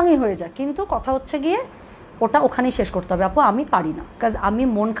 ভাঙাভাঙি হয়ে যাক, কিন্তু কথা হচ্ছে গিয়ে ওটা ওখানেই শেষ করতে হবে। আপু আমি পারি না, কাজ আমি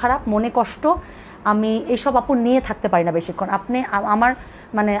মন খারাপ, মনে কষ্ট, আমি এইসব আপু নিয়ে থাকতে পারি না বেশিক্ষণ। আপনি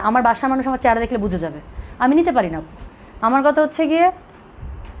আমার বাসার মানুষ আমার চেহারা দেখলে বুঝে যাবে, আমি নিতে পারি না। আমার কথা হচ্ছে গিয়ে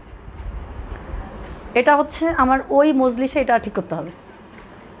এটা হচ্ছে আমার ওই মজলিসে এটা ঠিক করতে হবে,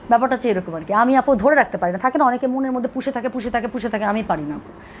 ব্যাপারটা হচ্ছে এরকম আর কি। আমি আপু ধরে রাখতে পারি না, থাকে না অনেকে মনের মধ্যে পুষে থাকে, আমি পারি না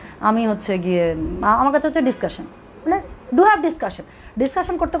আপু। আমি হচ্ছে গিয়ে আমার কাছে হচ্ছে ডিসকাশন, মানে ডু হ্যাভ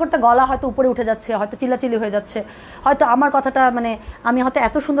ডিসকাশন করতে করতে গলা হয়তো উপরে উঠে যাচ্ছে, হয়তো চিল্লাচিল্লি হয়ে যাচ্ছে, হয়তো আমার কথাটা মানে আমি হয়তো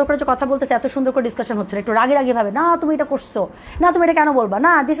এত সুন্দর করে যে কথা বলতেছি, এত সুন্দর করে ডিসকাশন হচ্ছে না, একটু রাগে ভাবে, না তুমি এটা করছো, না তুমি এটা কেন বলবা,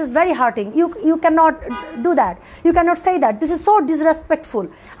 না this is very hurting, you can not do that, you can not সেই that, this is so disrespectful.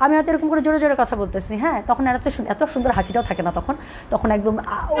 আমি হয়তো এরকম করে জোরে কথা বলতেছি, হ্যাঁ, তখন এত সুন্দর হাসিটাও থাকে না, তখন একদম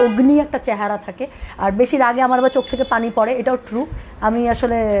অগ্নি একটা চেহারা থাকে। আর বেশি রাগে আমার আবার চোখ থেকে পানি পড়ে, এটাও ট্রু। আমি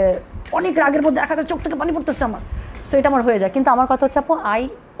আসলে অনেক রাগের মধ্যে একা চোখ থেকে পানি পড়তেছে আমার, সো এটা আমার হয়ে যায়। কিন্তু আমার কথা হচ্ছে আপু, আই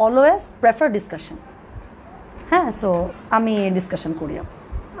অলওয়েজ প্রেফার ডিসকাশন। হ্যাঁ, সো আমি ডিসকাশন করি আপু।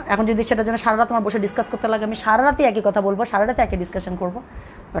 এখন যদি সেটার জন্য সারা রাত আমার বসে ডিসকাস করতে লাগে, আমি সারা রাতে একই কথা বলবো, সারা রাতে একই ডিসকাশন করবো,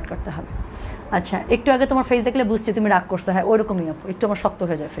 বাট করতে হবে। আচ্ছা, একটু আগে তোমার ফেস দেখলে বুঝছি তুমি রাগ করছো, হ্যাঁ ওইরকমই আপু, একটু আমার শক্ত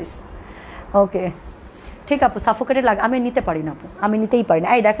হয়ে যায় ফেস। ওকে ঠিক আপু, সাফোকেটেড লাগে, আমি নিতে পারি না আপু, আমি নিতেই পারি না।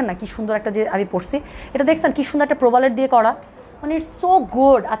 এই দেখেন না কি সুন্দর একটা যে আমি পড়ছি, এটা দেখছেন কি সুন্দর একটা প্রবালের দিয়ে করা, মানে ইটস সো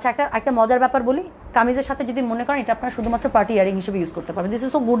গুড। আচ্ছা, একটা মজার ব্যাপার বলি, কামিজের সাথে যদি মনে করেন এটা আপনারা শুধুমাত্র পার্টি ইয়ারিং হিসেবে ইউজ করতে পারবেন। দিস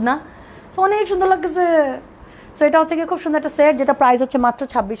ইজ সো গুড না, সো অনেক সুন্দর লাগতেছে। সো এটা হচ্ছে কি খুব সুন্দর একটা সেট, যেটা প্রাইস হচ্ছে মাত্র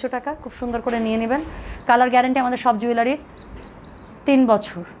 2600 টাকা। খুব সুন্দর করে নিয়ে নেবেন। কালার গ্যারান্টি আমাদের সব জুয়েলারির 3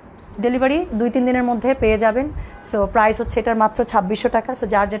 বছর, ডেলিভারি 2-3 দিনের মধ্যে পেয়ে যাবেন। সো প্রাইস হচ্ছে এটার মাত্র 2600 টাকা। সো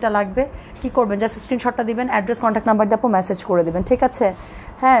যার যেটা লাগবে কি করবেন, জাস্ট স্ক্রিনশটটা দিবেন, অ্যাড্রেস কন্ট্যাক্ট নাম্বার দিয়ে আপু মেসেজ করে দেবেন, ঠিক আছে?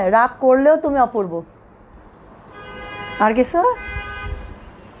 হ্যাঁ, রাগ করলেও তুমি অপূর্ব। আর কিছু,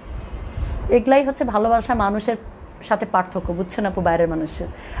 এগুলাই হচ্ছে ভালোবাসা মানুষের সাথে পার্থক্য, বুঝছেন আপু? বাইরের মানুষের,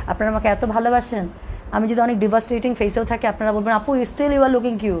 আপনারা আমাকে এত ভালোবাসেন, আমি যদি অনেক ডিভাস্টেটিং ফেসেও থাকি, আপনারা বলবেন আপু still you are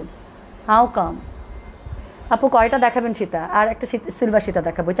looking cute, how come? আপু কয়টা দেখাবেন সীতা? আর একটা সিলভার সীতা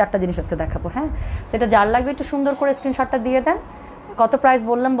দেখাবো, 4টা জিনিস আজকে দেখাবো। হ্যাঁ, সেটা যার লাগবে একটু সুন্দর করে স্ক্রিনশটটা দিয়ে দেন। কত প্রাইস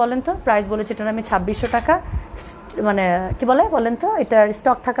বললাম বলেন তো? প্রাইস বলেছি এটার আমি 2600 টাকা। মানে কি বলেন তো, এটার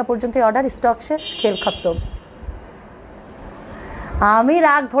স্টক থাকা পর্যন্তই অর্ডার, স্টক শেষ খেল খতম। আমি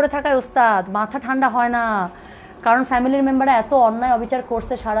রাগ ধরে থাকায় ওস্তাদ, মাথা ঠান্ডা হয় না, কারণ ফ্যামিলির মেম্বাররা এত অন্যায় অবিচার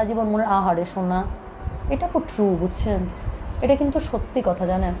করছে সারা জীবন, মনে আহারে শোনা, এটা আপু ট্রু, বুঝছেন? এটা কিন্তু সত্যি কথা,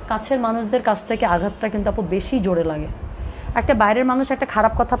 জানেন? কাছের মানুষদের কাছ থেকে আঘাতটা কিন্তু আপু বেশি জোরে লাগে। একটা বাইরের মানুষ একটা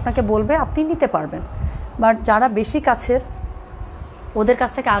খারাপ কথা আপনাকে বলবে, আপনি নিতে পারবেন, বাট যারা বেশি কাছের ওদের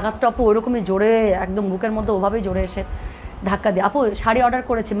কাছ থেকে আঘাতটা আপু ওরকমই জোরে, একদম বুকের মধ্যে ওভাবেই জোরে এসে ধাক্কা দিয়ে। আপু শাড়ি অর্ডার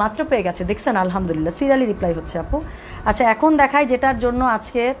করেছি, মাত্র পেয়ে গেছে, দেখছেন? আলহামদুলিল্লাহ, সিরিয়ালি রিপ্লাই হচ্ছে আপু। আচ্ছা, এখন দেখাই যেটার জন্য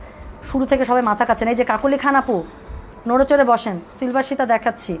আজকে শুরু থেকে সবাই মাথা কাচ্ছেন, এই যে কাকলি খান আপু, নড়ে চড়ে বসেন, সিলভার সীতা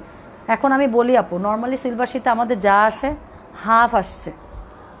দেখাচ্ছি। এখন আমি বলি আপু, নর্মালি সিলভার সীতা আমাদের যা আসে হাফ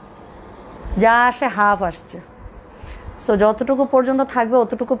আসছে, সো যতটুকু পর্যন্ত থাকবে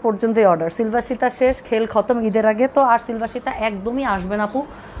অতটুকু পর্যন্তই অর্ডার। সিলভার সীতা শেষ, খেল খতম ঈদের আগে, তো আর সিলভার সীতা একদমই আসবে না আপু,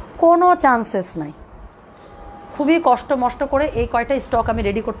 কোনো চান্সেস নাই। খুবই কষ্ট মষ্ট করে এই কয়টা স্টক আমি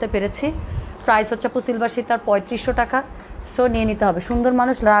রেডি করতে পেরেছি। প্রাইস হচ্ছে আপু সিলভার সীতার 3500 টাকা। সো নিয়ে নিতে হবে। সুন্দর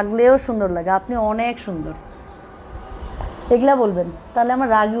মানুষ লাগলেও সুন্দর লাগে, আপনি অনেক সুন্দর, এগুলা বলবেন, তাহলে আমার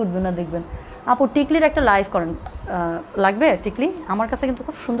রাগই উঠবে না, দেখবেন। আপু টিকলির একটা লাইভ করেন, লাগবে টিকলি? আমার কাছে কিন্তু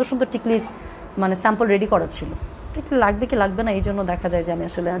খুব সুন্দর সুন্দর টিকলির মানে স্যাম্পল রেডি করা ছিল। টিকলি লাগবে কি লাগবে না এই জন্য দেখা যায় যে আমি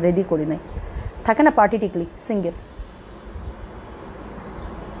আসলে রেডি করি নাই। থাকে না পার্টি টিকলি সিঙ্গেল,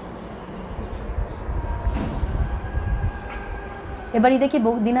 এবার ঈদে কি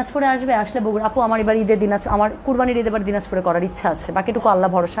দিনাজপুরে আসবে? আসলে বগুড়া। আপু আমার এবার ঈদে আমার কুরবানির ঈদ এবার দিনাজপুরে করার ইচ্ছা আছে, বাকিটুকু আল্লাহ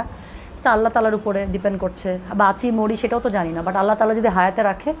ভরসা, তা আল্লাহ তালার উপরে ডিপেন্ড করছে। বাঁচি মরি সেটাও তো জানি না, বাট আল্লাহ তালা যদি হায়াতে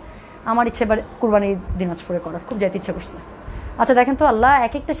রাখে আমার ইচ্ছে এবার কুরবানির দিনাজপুরে করার খুব যেতে ইচ্ছে করছে। আচ্ছা দেখেন তো আল্লাহ,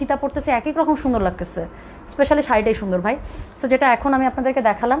 এক একটা সীতা পড়তেছে এক এক রকম সুন্দর লাগতেছে, স্পেশালি শাড়িটাই সুন্দর ভাই। সো যেটা এখন আমি আপনাদেরকে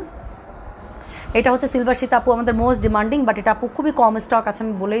দেখালাম এটা হচ্ছে সিলভার সীতা আপু, আমাদের মোস্ট ডিমান্ডিং, বাট এটা আপু খুবই কম স্টক আছে,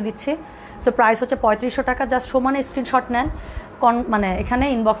 আমি বলেই দিচ্ছি। সো প্রাইস হচ্ছে 3500 টাকা। জাস্ট সমানে স্ক্রিনশট নেন, মানে এখানে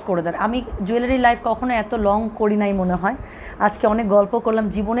ইনবক্স করে দেন। আমি জুয়েলারি লাইফ কখনো এত লং করি নাই মনে হয়। আজকে অনেক গল্প করলাম,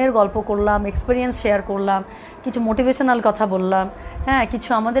 জীবনের গল্প করলাম, এক্সপিরিয়েন্স শেয়ার করলাম, কিছু মোটিভেশনাল কথা বললাম, হ্যাঁ কিছু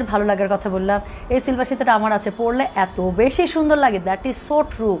আমাদের ভালো লাগার কথা বললাম। এই সিলভার সীতাটা আমার আছে, পরলে এত বেশি সুন্দর লাগে, দ্যাট ইজ সো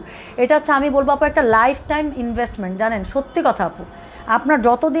ট্রু। এটা হচ্ছে আমি বলবো আপু একটা লাইফ টাইম ইনভেস্টমেন্ট, জানেন সত্যি কথা আপু। আপনার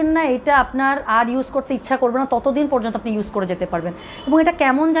যতদিন না এটা আপনার আর ইউজ করতে ইচ্ছা করবে না ততদিন পর্যন্ত আপনি ইউজ করে যেতে পারবেন। এবং এটা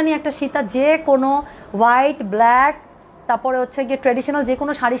কেমন জানি একটা সীতা, যে কোনো হোয়াইট ব্ল্যাক তারপরে হচ্ছে গিয়ে ট্র্যাডিশনাল যে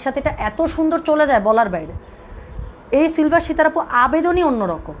কোনো শাড়ির সাথে এটা এত সুন্দর চলে যায় বলার বাইরে। এই সিলভার সীতার আপু আবেদনই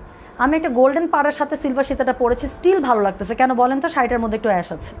অন্যরকম। আমি একটা গোল্ডেন পাড়ের সাথে সিলভার সীতাটা পরেছি, স্টিল ভালো লাগতেছে। কেন বলেন তো? শাড়িটার মধ্যে একটু অ্যাশ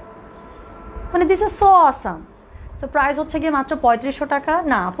আছে, মানে this is so awesome. So price হচ্ছে গিয়ে মাত্র 3500 টাকা।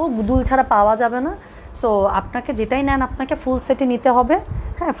 না আপু দুল ছাড়া পাওয়া যাবে না। সো আপনাকে যেটাই নেন আপনাকে ফুল সেটে নিতে হবে,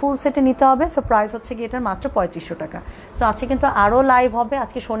 হ্যাঁ ফুল সেটে নিতে হবে। সো প্রাইস হচ্ছে গিয়ে এটার মাত্র 3500 টাকা। সো আজকে কিন্তু আরও লাইভ হবে,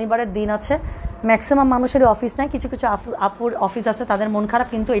 আজকে শনিবারের দিন আছে, ম্যাক্সিমাম মানুষেরই অফিস নাই, কিছু কিছু আপুর অফিস আছে, তাদের মন খারাপ,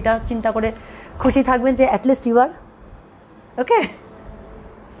 কিন্তু এটা চিন্তা করে খুশি থাকবেন যে অ্যাটলিস্ট ইউ আর ওকে।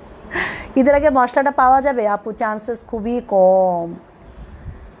 ঈদের আগে মশলাটা পাওয়া যাবে আপু, চান্সেস খুবই কম।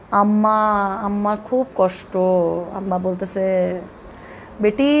 আম্মা খুব কষ্ট, আম্মা বলতেছে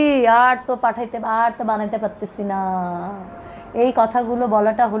বেটি আর তো বানাইতে পারতেছি না। এই কথাগুলো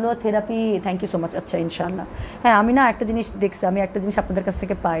বলাটা হলো therapy. Thank you so much. আচ্ছা ইনশাআল্লাহ। হ্যাঁ আমি না একটা জিনিস দেখছি, আমি একটা জিনিস আপনাদের কাছ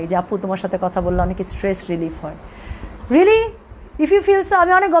থেকে পাই যে আপু তোমার সাথে কথা বললে অনেক স্ট্রেস রিলিফ হয়। Really if you feel so,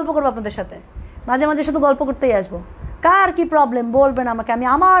 আমি অনেক গল্প করবো আপনাদের সাথে, মাঝে মাঝে শুধু গল্প করতেই আসবো। কার কি প্রবলেম বলবেন আমাকে, আমি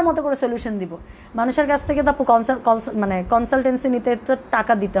আমার মতো করে সলিউশন দিব। মানুষের কাছ থেকে তো আপু কনসালটেন্সি নিতে তো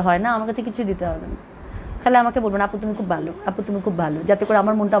টাকা দিতে হয় না, আমার কাছে কিছু দিতে হবে না। খালি আমাকে বলবেন আপু তুমি খুব ভালো, আপু তুমি খুব ভালো, যাতে করে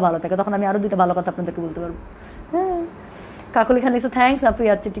আমার মনটা ভালো থাকে, তখন আমি আরও দুটো ভালো কথা আপনাদেরকে বলতে পারবো। হ্যাঁ কাকুলি খান লিখছে থ্যাংকস আপু।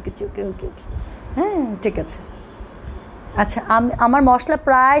 আচ্ছা ঠিক আছে, ওকে ওকে ওকে, হ্যাঁ ঠিক আছে। আচ্ছা আমার মশলা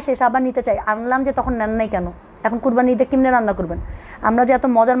প্রায় শেষ, আবার নিতে চাই। আনলাম যে তখন নেন নাই কেন? এখন কুরবানি ঈদে কেমনে রান্না করবেন? আমরা যে এত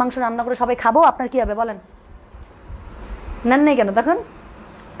মজার মাংস রান্না করে সবাই খাবো, আপনার কী হবে বলেন? নেন নাই কেন তখন?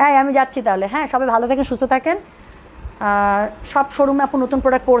 হ্যাঁ আমি যাচ্ছি তাহলে। হ্যাঁ সবাই ভালো থাকেন, সুস্থ থাকেন। আর সব শোরুমে আপু নতুন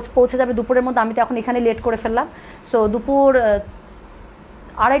প্রোডাক্ট পৌঁছে যাবে দুপুরের মধ্যে। আমি তো এখন এখানে লেট করে ফেললাম। সো দুপুর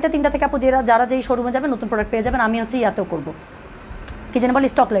 2:30-3টা থেকে আপু যারা যেই শোরুমে যাবে নতুন প্রোডাক্ট পেয়ে যাবেন। আমি হচ্ছে ইয়াতেও করবো, কি যেন বলি,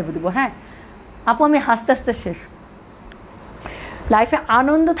 স্টক লাইভ দিব। হ্যাঁ আপু আমি হাসতে হাসতে শেষ। লাইফে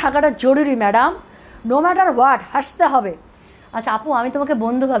আনন্দ থাকাটা জরুরি ম্যাডাম, নো ম্যাটার হোয়াট, হাসতে হবে। আচ্ছা আপু আমি তোমাকে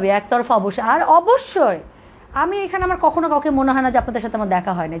বন্ধু ভাবি একতরফা, অবশ্যই। আর অবশ্যই আমি এখানে আমার কখনো কাউকে মনে হয় না যে আপনাদের সাথে আমার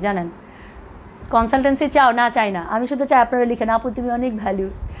দেখা হয়নি, জানেন। কনসালটেন্সি চাও না? চাই না, আমি শুধু চাই আপনারা লিখেন আপু তুমি অনেক ভ্যালু,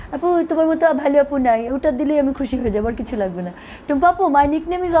 আপু তোমার মতো ভ্যালু আপু নাই, ওটা দিলেই আমি খুশি হয়ে যাবো, আর কিছু লাগবে না। টুম্পা আপু মাই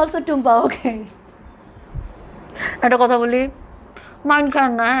নিকনেম ইজ অলসো টুম্পা, ওকে। একটা কথা বলি, মাইন্ড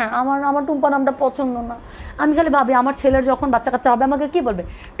খান না। হ্যাঁ আমার টুম্পা নামটা পছন্দ না। আমি খালি ভাবি আমার ছেলের যখন বাচ্চা কাচ্চা হবে আমাকে কী বলবে,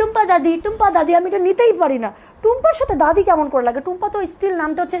 টুম্পা দাদি টুম্পা দাদি। আমি এটা নিতেই পারি না। টুম্পার সাথে দাদি কেমন করে লাগে? টুম্পা তো স্টিল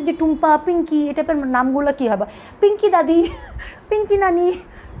নামটা হচ্ছে যে টুম্পা, পিঙ্কি, এই টাইপের নামগুলো কী হবে, পিঙ্কি দাদি, পিঙ্কি নানি,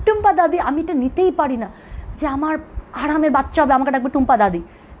 টুম্পা দাদি। আমি এটা নিতেই পারি না যে আমার আরামের বাচ্চা হবে আমাকে ডাকবে টুম্পা দাদি,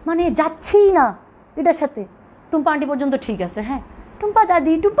 মানে যাচ্ছিই না এটার সাথে। টুম্পা আন্টি পর্যন্ত ঠিক আছে, হ্যাঁ টুম্পা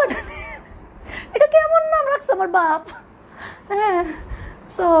দাদি টুম্পা দাদি, এটা কেমন নাম রাখছে আমার বাপ। হ্যাঁ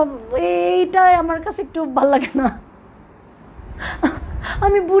সো এইটাই আমার কাছে একটু ভাল লাগে না।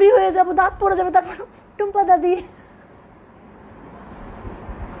 আমি বুড়ি হয়ে যাব, দাঁত পড়ে যাবে, তারপর টুম্পা দাদি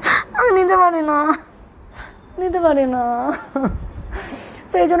আমি নিতে পারি না।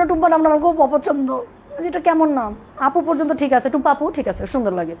 সেই জন্য টুম্পা নামটা আমার খুব অপছন্দ। যেটা কেমন নাম, আপু পর্যন্ত ঠিক আছে, টুম্পা আপু ঠিক আছে,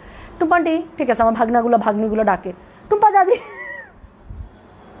 সুন্দর লাগে। টুম্পা আন্টি ঠিক আছে, আমার ভাগ্নিগুলো ডাকে। টুম্পা দাদি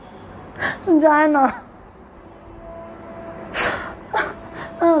যায় না।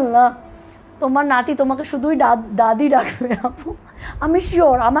 আল্লাহ, তোমার নাতি তোমাকে শুধুই দাদি ডাকবে আপু, আমি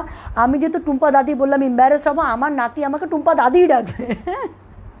শিওর। আমি যেহেতু টুম্পা দাদি বললাম এম্বারেস হবো, আমার নাতি আমাকে টুম্পা দাদিই ডাকবে।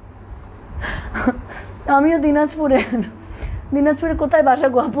 আমিও দিনাজপুরে কোথায় বাসা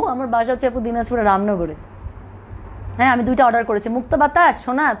গো আপু? আমার বাসা হচ্ছে আপু দিনাজপুরে রামনগরে। হ্যাঁ আমি 2টা অর্ডার করেছি। মুক্ত বাতাস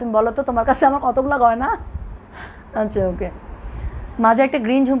শোনা, তুমি বলো তো তোমার কাছে আমার কতগুলো গয়না? আচ্ছা ওকে। মাঝে একটা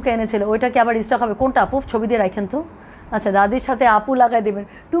গ্রিন ঝুমকা এনেছিল, ওইটা কি আবার স্টক হবে? কোনটা আপু? ছবি দিয়ে রাখেন তো। আচ্ছা দাদির সাথে আপু লাগাই দেবেন,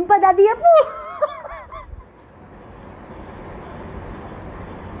 টুম্পা দাদি আপু।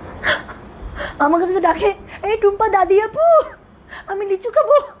 আমাকে যদি ডাকে এই টুম্পা দাদি আপু, আমি লিচু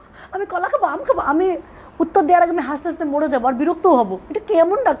খাবো, আমি কলা খাবো, আম খাবো, আমি উত্তর দেওয়ার আগে আমি হাসতে হাসতে মরে যাবো আর বিরক্তও হবো। এটা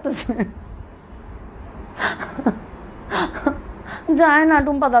কেমন ডাকতেছে, যায় না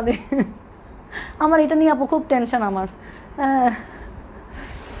টুম্পা দাদি। আমার এটা নিয়ে আপু খুব টেনশন আমার।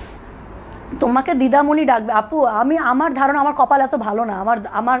 তোমাকে দিদামণি ডাকবে আপু। আমার ধারণা আমার কপাল এত ভালো না,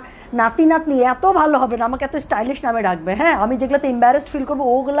 আমার নাতি নাতনি এত ভালো হবে না আমাকে এত স্টাইলিশ নামে ডাকবে। হ্যাঁ, আমি যেগুলোতে এম্বারেসড ফিল করবো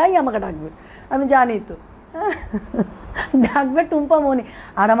ওগুলাই আমাকে ডাকবে, আমি জানি তো। ডাকবে টুম্পা মনি।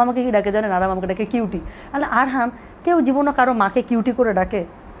 আরাম আমাকে কি ডাকে জানেন? আরাম আমাকে ডাকে কিউটি। আরহাম, কেউ জীবনে কারো মাকে কিউটি করে ডাকে?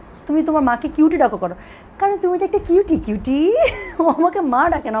 তুমি তোমার মাকে কিউটি ডাকো করো, কারণ তুমি তো একটা কিউটি। ও আমাকে মা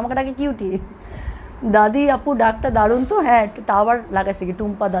ডাকে না, আমাকে ডাকে কিউটি। দাদি আপু ডাকটা দারুণ তো। হ্যাঁ, তা আবার লাগাইছে কি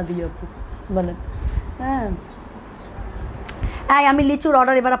টুম্পা দাদি আপু বলেন। হ্যাঁ, আমি লিচুর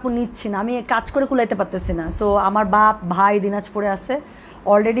অর্ডার এবার আপু নিচ্ছি না, আমি কাজ করে কুলাইতে পারতেছি না। সো আমার বাপ ভাই দিনাজপুরে আছে,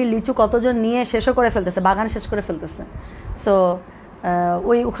 অলরেডি লিচু কতজন নিয়ে শেষও করে ফেলতেছে, বাগান শেষ করে ফেলতেছে। সো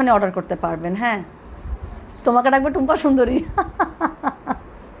ওখানে অর্ডার করতে পারবেন। হ্যাঁ, তোমাকে ডাকবে টুম্পা সুন্দরী।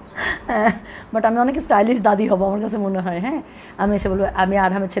 হ্যাঁ, বাট আমি অনেক স্টাইলিশ দাদি হবো আমার কাছে মনে হয়। হ্যাঁ, আমি এসে বলবো, আমি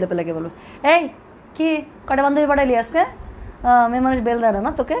আরহামের ছেলেপেলাকে বলবো, এই কি কটা বান্ধবী পাঠাইলি আজকে? মেয়ে মানুষ বেল দেয়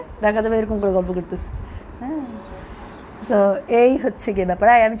না তোকে, দেখা যাবে এরকম করে গল্প করতেছে। হ্যাঁ, সো এই হচ্ছে গিয়ে ব্যাপার।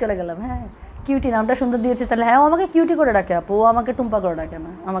 আমি চলে গেলাম। হ্যাঁ, কিউটি নামটা সুন্দর দিয়েছে তাহলে। হ্যাঁ, ও আমাকে কিউটি করে ডাকে আপু, ও আমাকে টুম্পা করে ডাকে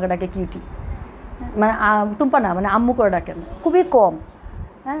না, আমাকে ডাকে কিউটি। মানে টুম্পা না, মানে আম্মু করে ডাকে না, খুবই কম।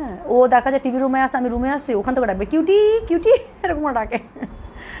 হ্যাঁ, ও দেখা যায় টিভি রুমে আসে, আমি রুমে আসি, ওখান থেকে ডাকবে কিউটি এরকম ডাকে।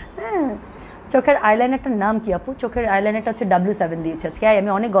 হ্যাঁ, চোখের আইলাইনারটার নাম কি আপু? চোখের আইলাইনারটা হচ্ছে W7 দিয়েছে আজকে। আমি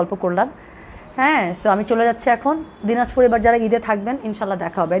অনেক গল্প করলাম। হ্যাঁ, সো আমি চলে যাচ্ছি এখন দিনাজপুরে। এবার যারা ঈদে থাকবেন ইনশাল্লাহ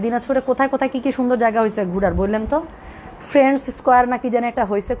দেখা হবে। দিনাজপুরে কোথায় কোথায় কী কী সুন্দর জায়গা হয়েছে ঘুরার বললেন তো? ফ্রেন্ডস স্কোয়ার নাকি যেন একটা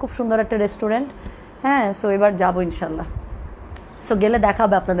হয়েছে, খুব সুন্দর একটা রেস্টুরেন্ট। হ্যাঁ, সো এবার যাবো ইনশাল্লাহ। সো গেলে দেখা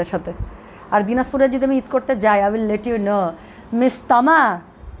হবে আপনাদের সাথে। আর দিনাজপুরে যদি আমি ঈদ করতে যাই, I will late you know. Miss তামা,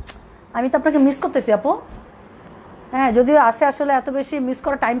 আমি তো আপনাকে মিস করতেছি আপু। হ্যাঁ, যদিও আসলে এত বেশি মিস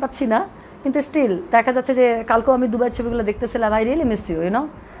করার টাইম পাচ্ছি না, কিন্তু স্টিল দেখা যাচ্ছে যে কালকেও আমি দুবাইয়ের ছবিগুলো দেখতেছিলাম। I really miss you, YONO,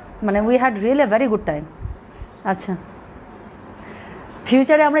 মানে we had really very good time. আচ্ছা,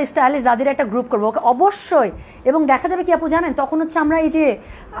 ফিউচারে আমরা স্টাইলিশ দাদির একটা গ্রুপ করবো, ওকে অবশ্যই। এবং দেখা যাবে কি আপু জানেন, তখন হচ্ছে আমরা এই যে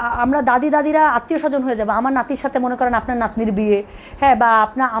আমরা দাদিরা আত্মীয় স্বজন হয়ে যাবে। আমার নাতির সাথে মনে করেন আপনার নাতনির বিয়ে, হ্যাঁ, বা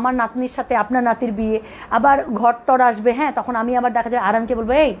আমার নাতনির সাথে আপনার নাতির বিয়ে, আবার ঘর টর আসবে। হ্যাঁ, তখন আমি আবার দেখা যায় আরামকে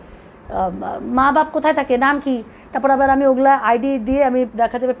বলবো, এই মা বাপ কোথায় থাকে, নাম কি? তারপর আবার আমি ওগুলা আইডি দিয়ে আমি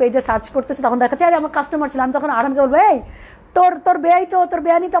দেখা যাবে পেজে সার্চ করতেছি, তখন দেখা যায় আমার কাস্টমার ছিল। আমি তখন আরামকে বলবো, এই তোর বেয়াই তো, তোর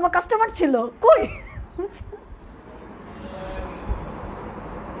বেয়ানি তো আমার কাস্টমার ছিল, কই?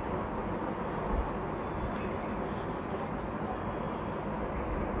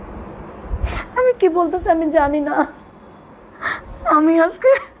 আমি কি বলতেছি আমি জানি না। আমি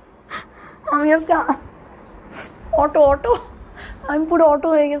আজকে অটো আমি পুরো অটো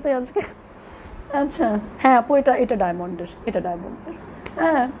হয়ে গেছে আজকে। আচ্ছা, হ্যাঁ আপু, এটা ডায়মন্ডের।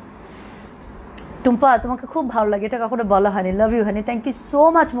 হ্যাঁ টুম্পা, তোমাকে খুব ভালো লাগে, এটা কখনো বলা হয়নি। Love you honey, thank you so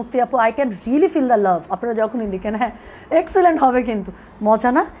much মুক্তি আপু। I can really feel the লাভ আপনারা যখনই লিখেন। হ্যাঁ, এক্সেলেন্ট হবে কিন্তু, মজা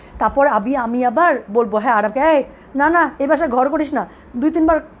না? তারপর আমি আবার বলবো, হ্যাঁ আরামকে, এই না এই বাসায় ঘর করিস না, 2-3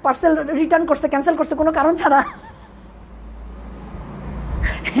 বার পার্সেল রিটার্ন করছে, ক্যান্সেল করছে কোনো কারণ ছাড়া।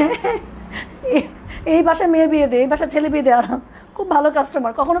 এই বাসায় মেয়ে বিয়ে দে, এই বাসায় ছেলে বিয়ে দে। আরাম খুব ভালো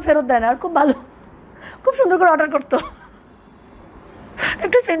কাস্টমার, কখনো ফেরত দেয় না, আর খুব ভালো, খুব সুন্দর করে অর্ডার করতো।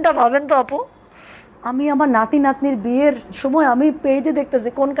 একটু চিন্তা ভাবেন তো আপু, আমি আমার নাতনির বিয়ের সময় আমি পেজে দেখতেছি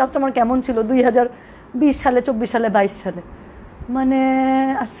কোন কাস্টমার কেমন ছিল 2020 সালে, 24 সালে, 22 সালে। মানে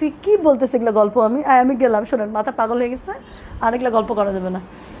আসি কি বলতেছে এগুলো গল্প। আমি গেলাম, শোনেন মাথা পাগল হয়ে গেছে, আর এগুলো গল্প করা যাবে না।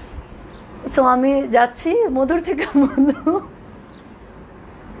 সো আমি যাচ্ছি মধুর থেকে মধু।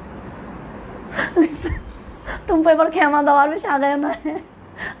 টুম্পা এবার ক্ষমা দাও, আর বেশি আগায় না।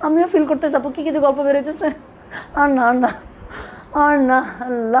 আমিও ফিল করতেছি আপু কি কিছু গল্প বেরোইতেছে। আর না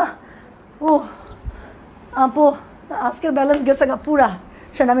আল্লাহ। ও আপু, আজকের ব্যালেন্স গেছে গা পুরা।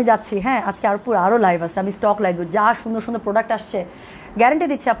 সেটা আমি যাচ্ছি। হ্যাঁ, আজকে আরও লাইভ আছে, আমি স্টক লাইভ, যা সুন্দর সুন্দর প্রোডাক্ট আসছে গ্যারান্টি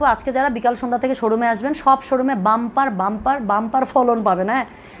দিচ্ছি আপু। আজকে যারা বিকাল সন্ধ্যা থেকে শোরুমে আসবেন, সব শোরুমে বাম্পার ফলন পাবেন। হ্যাঁ,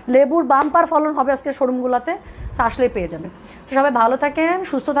 লেবুর বাম্পার ফলন হবে আজকে শোরুমগুলোতে, আসলেই পেয়ে যাবেন। তো সবাই ভালো থাকেন,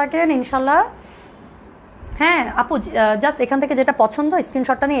 সুস্থ থাকেন ইনশাল্লাহ। হ্যাঁ আপু, জাস্ট এখান থেকে যেটা পছন্দ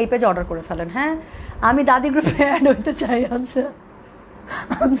স্ক্রিনশটটা নিয়ে এই পেজে অর্ডার করে ফেলেন। হ্যাঁ, আমি দাদি গ্রুপে অ্যাড হইতে চাই। আচ্ছা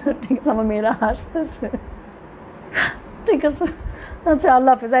ঠিক আছে, আমার মেয়েরা হাসতেছে। ঠিক আছে, আচ্ছা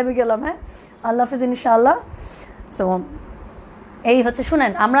আল্লাহ হাফিজ, আমি গেলাম। হ্যাঁ, আল্লাহ হাফিজ ইনশাআল্লাহ। সো এই হচ্ছে,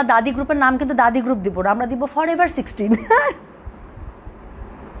 শুনেন, আমরা দাদি গ্রুপের নাম কিন্তু দাদি গ্রুপ দিব না, আমরা দিব ফরএভার 16।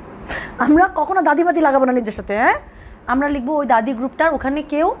 আমরা কখনো দাদিবাদি লাগাবো না নিজের সাথে। হ্যাঁ, আমরা লিখবো ওই দাদি গ্রুপটার, ওখানে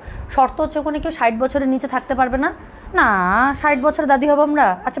কেউ শর্ত হচ্ছে ওখানে কেউ 60 বছরের নিচে থাকতে পারবে না, না 60 বছর দাদি হবো আমরা,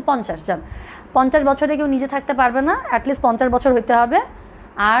 আচ্ছা 50 যান, 50 বছরে কেউ নিজে থাকতে পারবে না, অ্যাটলিস্ট 50 বছর হইতে হবে।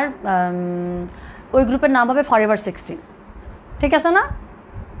 আর ওই গ্রুপের নাম হবে ফরএভার 16, ঠিক আছে না?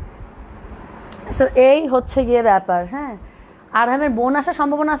 সো এই হচ্ছে গিয়ে ব্যাপার। হ্যাঁ, আর আমার বোন আসার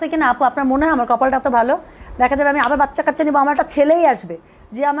সম্ভাবনা আছে কিনা আপু? আপনার মনে হয় আমার কপালটা তো ভালো, দেখা যাবে আমি আবার বাচ্চা কাচ্চা নিবো, আমার একটা ছেলেই আসবে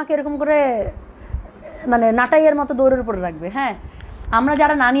যে আমাকে এরকম করে মানে নাটাইয়ের মতো দৌড়ের উপরে রাখবে। হ্যাঁ, আমরা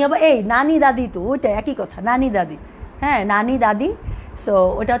যারা নানি হবো, এই নানি দাদি তো ওইটা একই কথা, নানি দাদি। হ্যাঁ, নানি দাদি। সো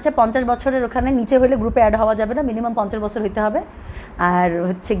ওটা হচ্ছে 50 বছরের ওখানে নিচে হলে গ্রুপে অ্যাড হওয়া যাবে না, মিনিমাম 50 বছর হইতে হবে। আর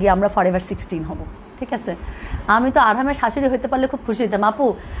হচ্ছে গিয়ে আমরা ফরএভার 16 হব, ঠিক আছে? আমি তো আরহামের শাশুড়ি হইতে পারলে খুব খুশি হইতাম। আপু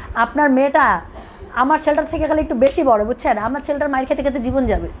আপনার মেয়েটা আমার ছেলেটার থেকে গেলে একটু বেশি বড়, বুঝছেন? আমার ছেলেটার মায়ের খেতে খেতে জীবন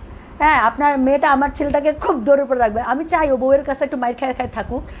যাবে। হ্যাঁ, আপনার মেয়েটা আমার ছেলেটাকে খুব দৌড়ের উপরে রাখবে। আমি চাই ও বউয়ের কাছে একটু মায়ের খায় খায়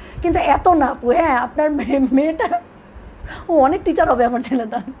থাকুক, কিন্তু এত না আপু। হ্যাঁ, আপনার মেয়েটা ও অনেক টিচার হবে আমার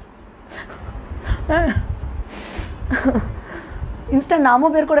ছেলেটা। হ্যাঁ, ইনস্টার নামও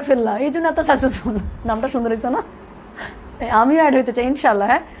বের করে ফেললাম, এই জন্য এত সাকসেসফুল। নামটা সুন্দর হয়েছে না? আমিও অ্যাড হইতে চাই ইনশাল্লাহ।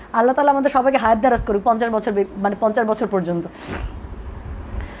 হ্যাঁ, আল্লাহ তাআলা আমাদের সবাইকে হায়াত দারাজ করুক 50 বছর, মানে 50 বছর পর্যন্ত।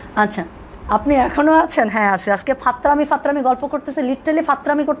 আচ্ছা, আপনি এখনও আছেন? হ্যাঁ আছে। আজকে ফাত্রামি গল্প করতেছি, লিটারালি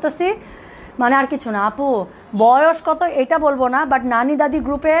ফাত্রামি করতেছি, মানে আর কিছু না। আপু বয়স কত এটা বলবো না, বাট নানি দাদি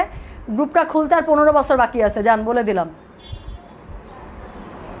গ্রুপটা খুলতে আর 15 বছর বাকি আছে, জান বলে দিলাম।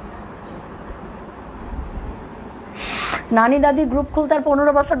 নানি দাদি গ্রুপ খুলতে আর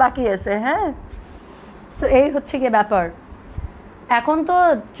 15 বছর বাকি আছে। হ্যাঁ, সো এই হচ্ছে গিয়ে ব্যাপার। এখন তো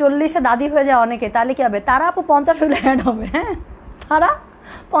 40-এ দাদি হয়ে যায় অনেকে, তাহলে কি হবে? তারা আপু 50 হইলে অ্যাড হবে। হ্যাঁ, তারা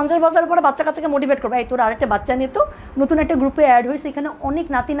 50 বছরের পরে বাচ্চা কাচ্চাকে মোটিভেট করবে, এই তোর আরেকটা বাচ্চা নিয়ে তো নতুন একটা গ্রুপে অ্যাড হয়েছে, এখানে অনেক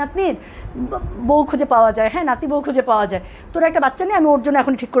নাতি নাতনির বউ খুঁজে পাওয়া যায়। হ্যাঁ, নাতি বউ খুঁজে পাওয়া যায়, তোর একটা বাচ্চা নিয়ে আমি ওর জন্য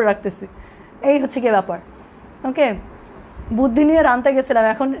এখন ঠিক করে রাখতেছি। এই হচ্ছে গিয়ে ব্যাপার। ওকে, বুদ্ধি নিয়ে রানতে গেছিলাম,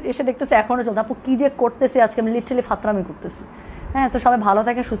 এখন এসে দেখতেছি এখনও চলতে। আপু কী যে করতেছি আজকে, আমি লিটারালি ফাত্রামি করতেছি। হ্যাঁ, তো সবাই ভালো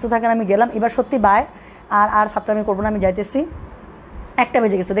থাকেন, সুস্থ থাকেন। আমি গেলাম এবার, সত্যি বাই। আর ফাত্রামি করবো না, আমি যাইতেছি। 1টা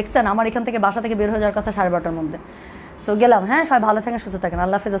বেজে গেছে, দেখছেন? আমার এখান থেকে বাসা থেকে বের হয়ে যাওয়ার কথা 12:30টার মধ্যে। সো গেলাম। হ্যাঁ, সবাই ভালো থাকেন, সুস্থ থাকেন।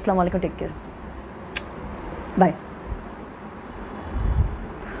 আল্লাহ হাফিজ, আসসালামু আলাইকুম, টেক কেয়ার, বাই।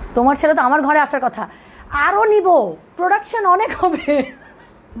 তোমার ছেলে তো আমার ঘরে আসার কথা, আরও নিব, প্রোডাকশন অনেক হবে,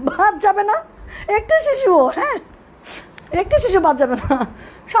 বাদ যাবে না একটা শিশুও। হ্যাঁ, একটা শিশু বাদ যাবে না,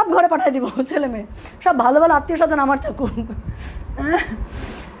 সব ঘরে পাঠিয়ে দিব, ছেলে মেয়ে সব ভালো ভালো আত্মীয় স্বজন আমার থাকুক। হ্যাঁ,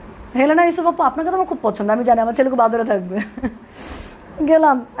 হেলেনা ইউসুফ আপু আপনাকে তো আমার খুব পছন্দ, আমি জানি আমার ছেলে খুব আদরে থাকবে।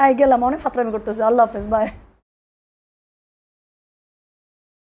 গেলাম, অনেক ফাত্রামি করতেছে। আল্লাহ হাফেজ, বাই।